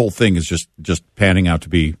this whole thing is just panning out to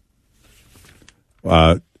be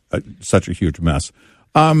such a huge mess.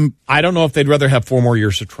 I don't know if they'd rather have 4 more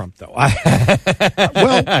years of Trump, though.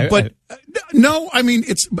 Well, but no, I mean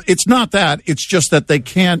it's not that. It's just that they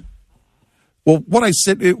can't. Well, what I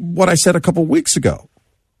said a couple of weeks ago,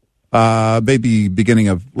 maybe beginning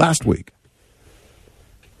of last week.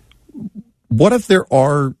 What if there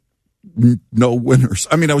are no winners?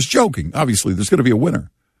 I mean, I was joking. Obviously, there's going to be a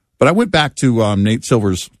winner. But I went back to Nate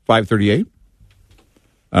Silver's 538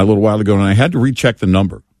 a little while ago, and I had to recheck the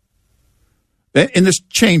number. And this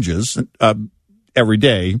changes every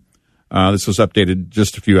day. This was updated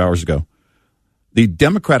just a few hours ago. The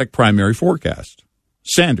Democratic primary forecast,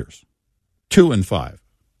 Sanders, 2 and 5.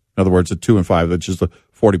 In other words, at 2 and 5, that's just a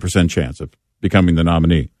 40% chance of becoming the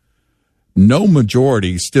nominee. no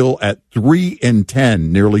majority, still at 3 in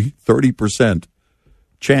 10, nearly 30%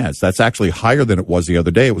 chance. That's actually higher than it was the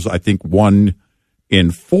other day. It was, I think, 1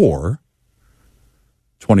 in 4,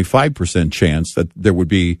 25% chance that there would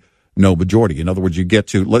be no majority. In other words, you get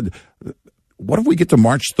to, what if we get to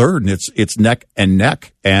March 3rd and it's neck and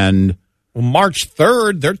neck? And well, March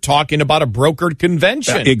 3rd, they're talking about a brokered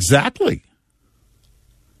convention. Exactly.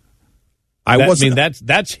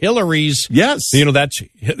 That's Hillary's. Yes. That's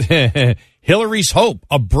Hillary's hope,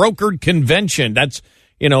 a brokered convention. That's,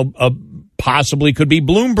 possibly could be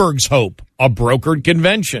Bloomberg's hope, a brokered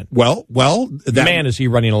convention. Well, man, is he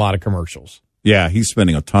running a lot of commercials. Yeah, he's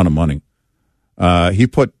spending a ton of money. He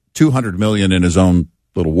put $200 million in his own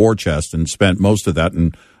little war chest and spent most of that,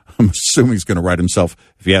 and I'm assuming he's going to write himself,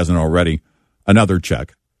 if he hasn't already, another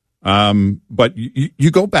check. But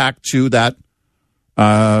you go back to that,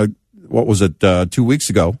 what was it, 2 weeks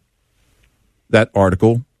ago, that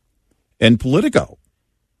article in Politico.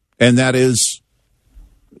 And that is,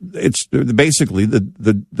 it's basically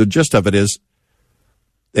the gist of it is,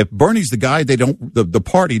 if Bernie's the guy, the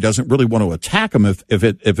party doesn't really want to attack him if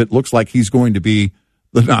it looks like he's going to be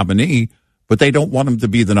the nominee, but they don't want him to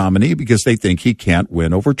be the nominee because they think he can't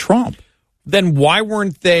win over Trump. Then why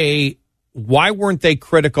weren't they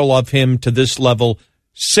critical of him to this level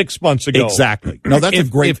 6 months ago? Exactly. No, that's a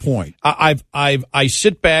great point. I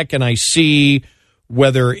sit back and I see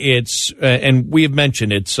whether it's and we have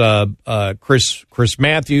mentioned it's Chris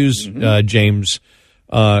Matthews, James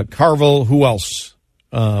Carville, who else?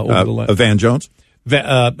 Van Jones.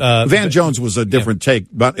 Van Jones was a different take,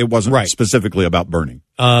 but it wasn't specifically about Bernie.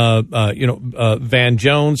 Van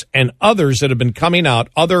Jones and others that have been coming out,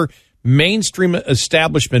 other mainstream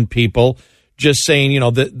establishment people, just saying,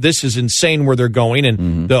 that this is insane where they're going,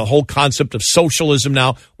 and the whole concept of socialism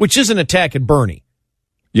now, which is an attack at Bernie.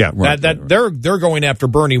 Yeah, right. They're going after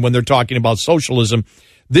Bernie when they're talking about socialism.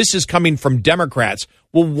 This is coming from Democrats.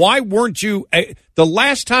 Well, why weren't you? The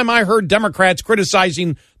last time I heard Democrats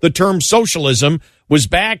criticizing the term socialism was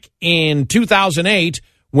back in 2008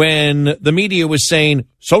 when the media was saying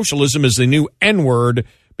socialism is the new N-word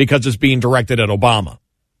because it's being directed at Obama.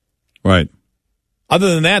 Right.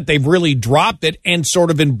 Other than that, they've really dropped it and sort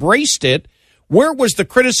of embraced it. Where was the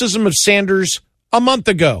criticism of Sanders a month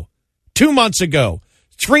ago, 2 months ago,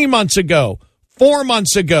 3 months ago, 4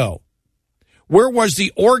 months ago? Where was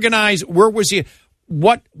the organized? Where was the?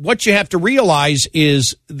 What you have to realize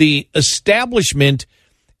is the establishment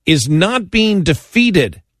is not being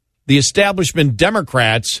defeated. The establishment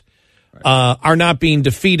Democrats are not being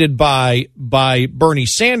defeated by Bernie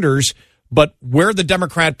Sanders, but where the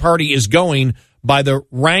Democrat Party is going by the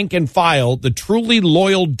rank and file, the truly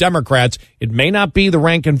loyal Democrats. It may not be the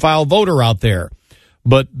rank and file voter out there,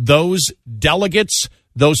 but those delegates,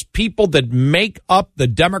 those people that make up the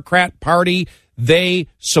Democrat Party, they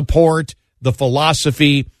support the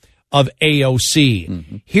philosophy of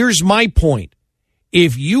AOC. Here's my point.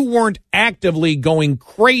 If you weren't actively going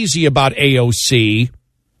crazy about AOC,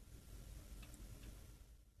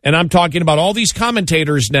 and I'm talking about all these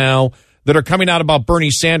commentators now that are coming out about Bernie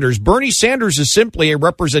Sanders is simply a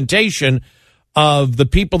representation of the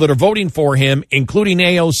people that are voting for him, including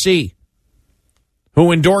AOC,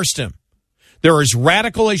 who endorsed him. They're as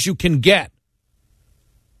radical as you can get,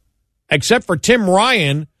 except for Tim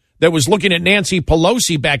Ryan, that was looking at Nancy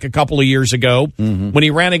Pelosi back a couple of years ago when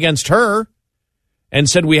he ran against her and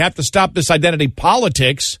said, we have to stop this identity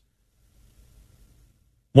politics.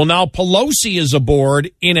 Well, now Pelosi is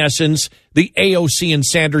aboard, in essence, the AOC and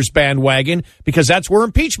Sanders bandwagon, because that's where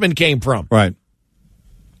impeachment came from. Right.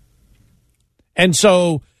 And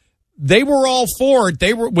so they were all for it.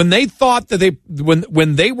 They were, when they thought that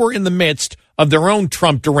when they were in the midst of their own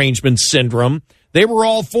Trump derangement syndrome, they were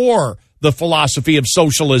all for the philosophy of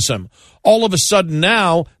socialism. All of a sudden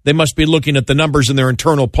now, they must be looking at the numbers in their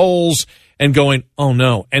internal polls and going, oh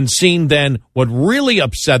no. And seeing then what really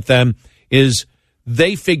upset them is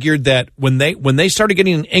they figured that when they started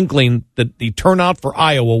getting an inkling that the turnout for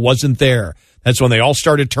Iowa wasn't there, that's when they all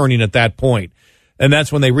started turning at that point. And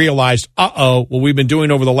that's when they realized, what we've been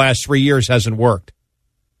doing over the last 3 years hasn't worked.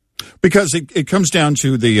 Because it comes down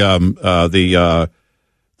to the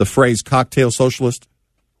phrase cocktail socialist,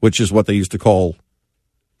 which is what they used to call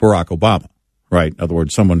Barack Obama, right? In other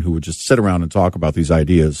words, someone who would just sit around and talk about these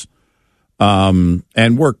ideas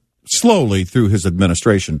and work slowly through his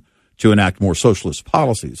administration to enact more socialist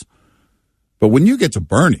policies. But when you get to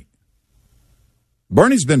Bernie's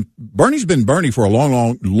been Bernie for a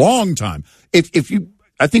long time.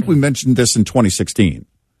 I think we mentioned this in 2016,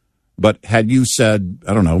 but had you said,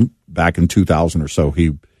 I don't know, back in 2000 or so,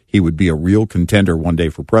 he would be a real contender one day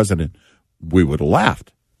for president, we would have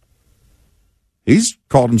laughed. He's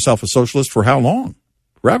called himself a socialist for how long?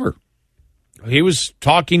 Forever. He was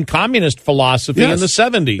talking communist philosophy in the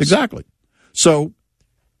 70s. Exactly. So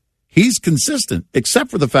he's consistent,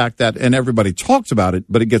 except for the fact that, and everybody talks about it,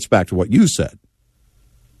 but it gets back to what you said.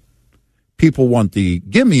 People want the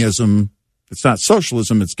gimmeism. It's not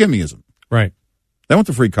socialism, it's gimmeism. Right. They want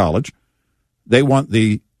the free college. They want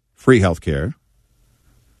the free health care.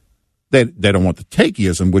 They don't want the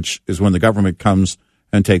takeism, which is when the government comes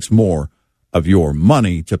and takes more of your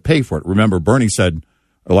money to pay for it. Remember, Bernie said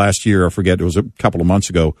last year, I forget, it was a couple of months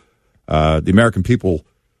ago, the American people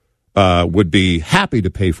would be happy to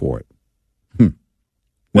pay for it. In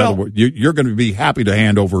other words, you're going to be happy to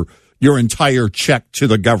hand over your entire check to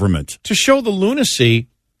the government. To show the lunacy,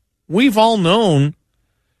 we've all known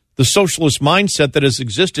the socialist mindset that has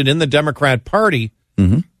existed in the Democrat Party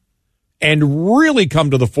and really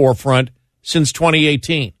come to the forefront since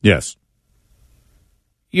 2018. Yes.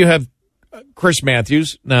 You have Chris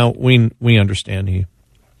Matthews. Now, we understand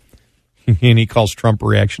he calls Trump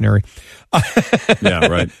reactionary. Yeah,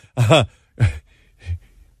 right.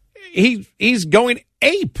 He's going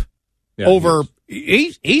ape over.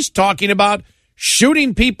 He's talking about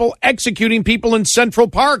shooting people, executing people in Central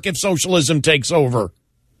Park if socialism takes over.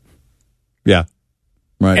 Yeah,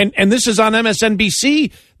 right. And this is on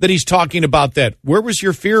MSNBC that he's talking about that. Where was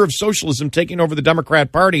your fear of socialism taking over the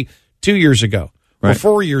Democrat Party 2 years ago? Right. Or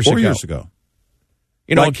 4 years ago? 4 years ago.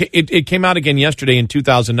 You know, it came out again yesterday in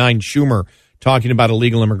 2009, Schumer talking about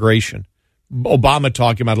illegal immigration, Obama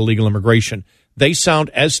talking about illegal immigration. They sound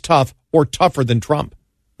as tough or tougher than Trump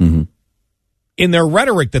in their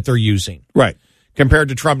rhetoric that they're using. Right. Compared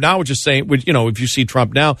to Trump now, which is saying, you know, if you see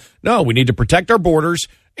Trump now, no, we need to protect our borders,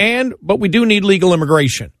 but we do need legal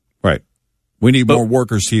immigration. Right. We need more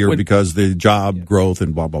workers here because the job growth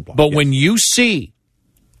and blah, blah, blah. But when you see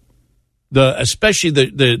especially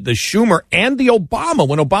the Schumer and the Obama,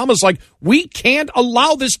 when Obama's like, we can't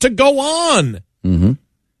allow this to go on. And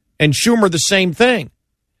Schumer, the same thing.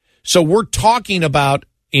 So we're talking about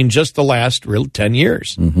in just the last 10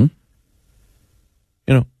 years. You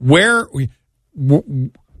know,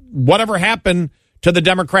 whatever happened to the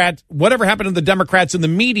Democrats, whatever happened to the Democrats in the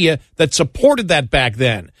media that supported that back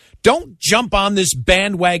then. Don't jump on this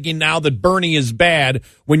bandwagon now that Bernie is bad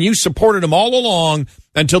when you supported him all along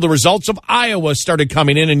until the results of Iowa started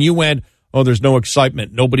coming in and you went, oh, there's no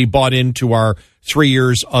excitement. Nobody bought into our 3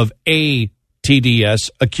 years of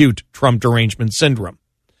ATDS, acute Trump derangement syndrome.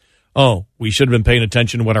 Oh, we should have been paying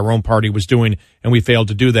attention to what our own party was doing, and we failed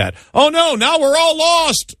to do that. Oh, no, now we're all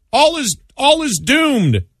lost. All is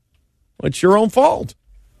doomed. Well, it's your own fault.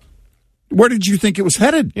 Where did you think it was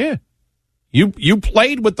headed? Yeah. You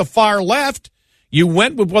played with the far left. You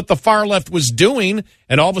went with what the far left was doing,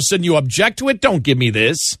 and all of a sudden you object to it? Don't give me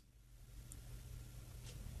this.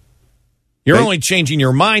 You're only changing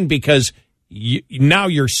your mind because now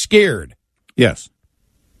you're scared. Yes.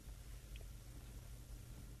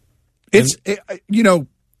 It's you know,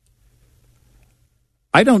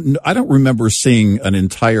 I don't remember seeing an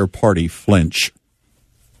entire party flinch.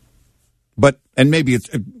 And maybe it's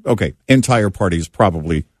okay, entire party is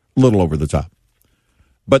probably a little over the top.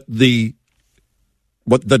 But the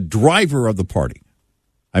driver of the party,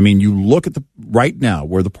 I mean, you look at right now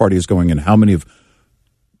where the party is going and how many have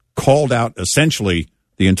called out essentially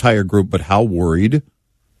the entire group, but how worried.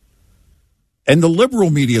 And the liberal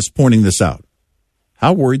media is pointing this out.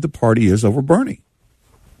 How worried the party is over Bernie.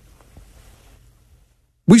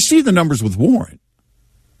 We see the numbers with Warren.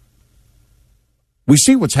 We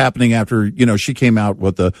see what's happening after, you know, she came out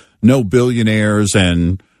with the no billionaires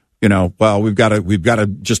and, you know, well, we've got to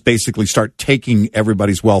just basically start taking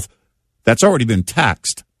everybody's wealth that's already been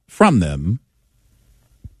taxed from them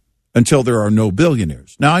until there are no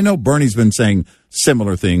billionaires. Now, I know Bernie's been saying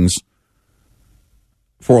similar things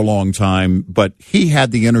for a long time, but he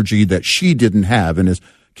had the energy that she didn't have in his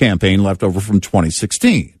campaign left over from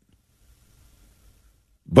 2016.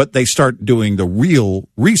 But they start doing the real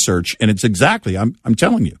research, and it's exactly, I'm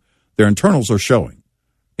telling you, their internals are showing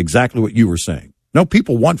exactly what you were saying. No,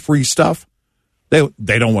 people want free stuff. They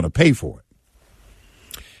don't want to pay for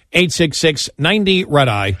it.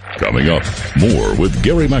 866-90-RED-EYE. Coming up, more with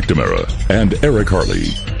Gary McNamara and Eric Harley.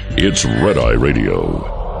 It's Red Eye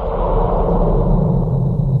Radio.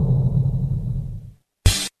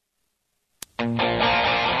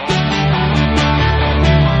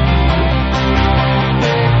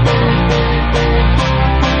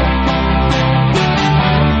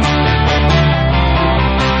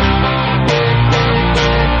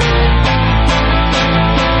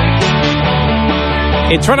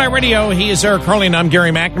 It's Red Eye Radio. He is Eric Harley, and I'm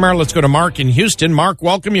Gary McNamara. Let's go to Mark in Houston. Mark,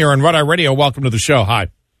 welcome. You're on Red Eye Radio. Welcome to the show. Hi.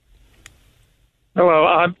 Hello.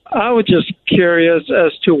 I was just curious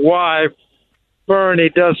as to why Bernie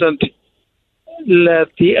doesn't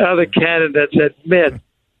let the other candidates admit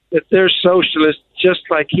that they're socialists just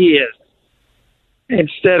like he is.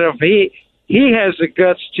 Instead of he has the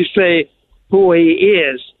guts to say who he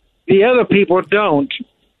is. The other people don't.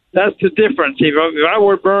 That's the difference. If I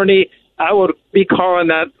were Bernie, I would be calling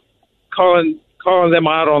them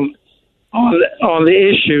out on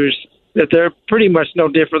the issues that they're pretty much no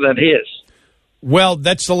different than his. Well,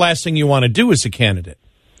 that's the last thing you want to do as a candidate.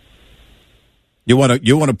 You want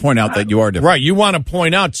to point out that you are different. Right. You want to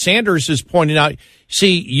point out, Sanders is pointing out,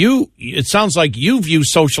 it sounds like you view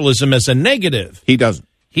socialism as a negative. He doesn't.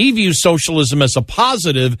 He views socialism as a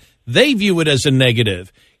positive. They view it as a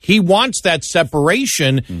negative. He wants that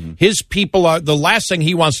separation. Mm-hmm. His people are, the last thing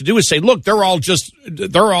he wants to do is say, look, they're all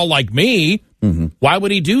like me. Mm-hmm. Why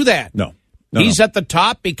would he do that? No. He's at the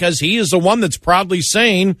top because he is the one that's proudly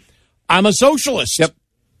saying, I'm a socialist. Yep.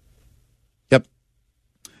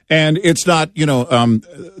 And it's not,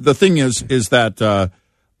 the thing is that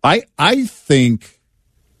I think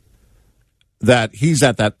that he's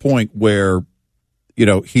at that point where,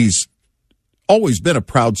 he's always been a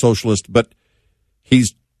proud socialist, but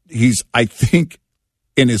he's I think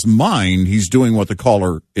in his mind, he's doing what the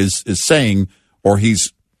caller is saying, or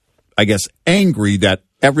he's, I guess, angry that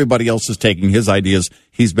everybody else is taking his ideas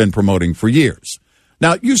he's been promoting for years.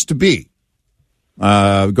 Now, it used to be,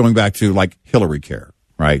 going back to like Hillary Care,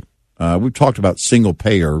 right? We've talked about single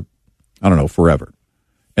payer, forever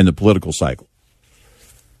in the political cycle.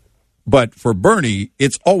 But for Bernie,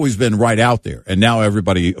 it's always been right out there. And now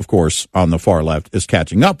everybody, of course, on the far left is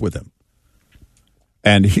catching up with him.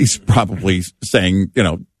 And he's probably saying,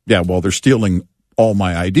 they're stealing all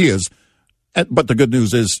my ideas. But the good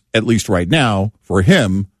news is, at least right now, for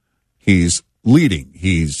him, he's leading.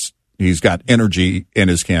 He's got energy in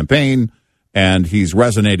his campaign, and he's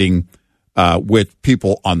resonating with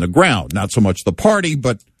people on the ground. Not so much the party,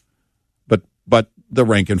 but the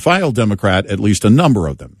rank and file Democrat, at least a number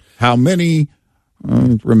of them. How many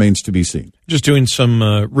remains to be seen. Just doing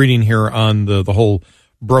some reading here on the whole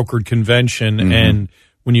brokered convention, and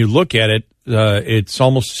when you look at it, it's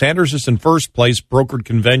almost Sanders is in first place. Brokered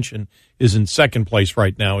convention is in second place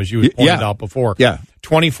right now, as you had pointed out before. Yeah,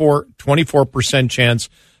 24% chance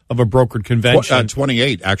of a brokered convention.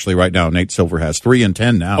 28 actually right now. Nate Silver has 3 and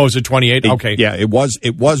 10 now. Oh, is it 28? Okay. Yeah, it was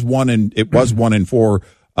 1 and 4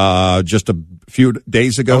 just a few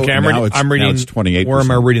days ago. Okay, I'm reading. Now it's 28%. Where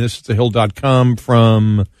am I reading this? It's thehill.com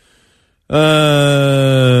from.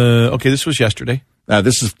 Okay, this was yesterday.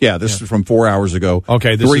 This is from 4 hours ago.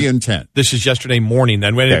 Okay, 3 and 10. This is yesterday morning.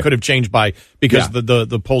 Then when it could have changed because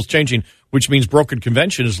the poll's changing, which means brokered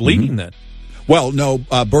convention is leading then. Well, no,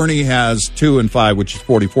 Bernie has 2 and 5, which is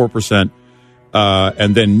 44%,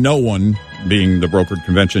 and then no one being the brokered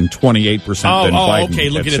convention, 28%. Then Biden okay.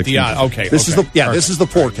 Looking at the okay. This is the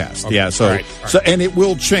forecast. Okay. Yeah, so and it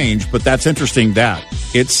will change, but that's interesting that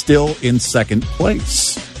it's still in second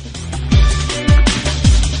place.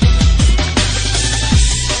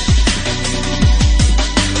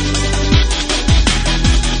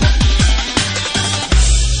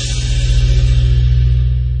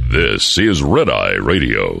 This is Red Eye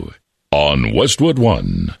Radio on Westwood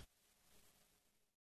One.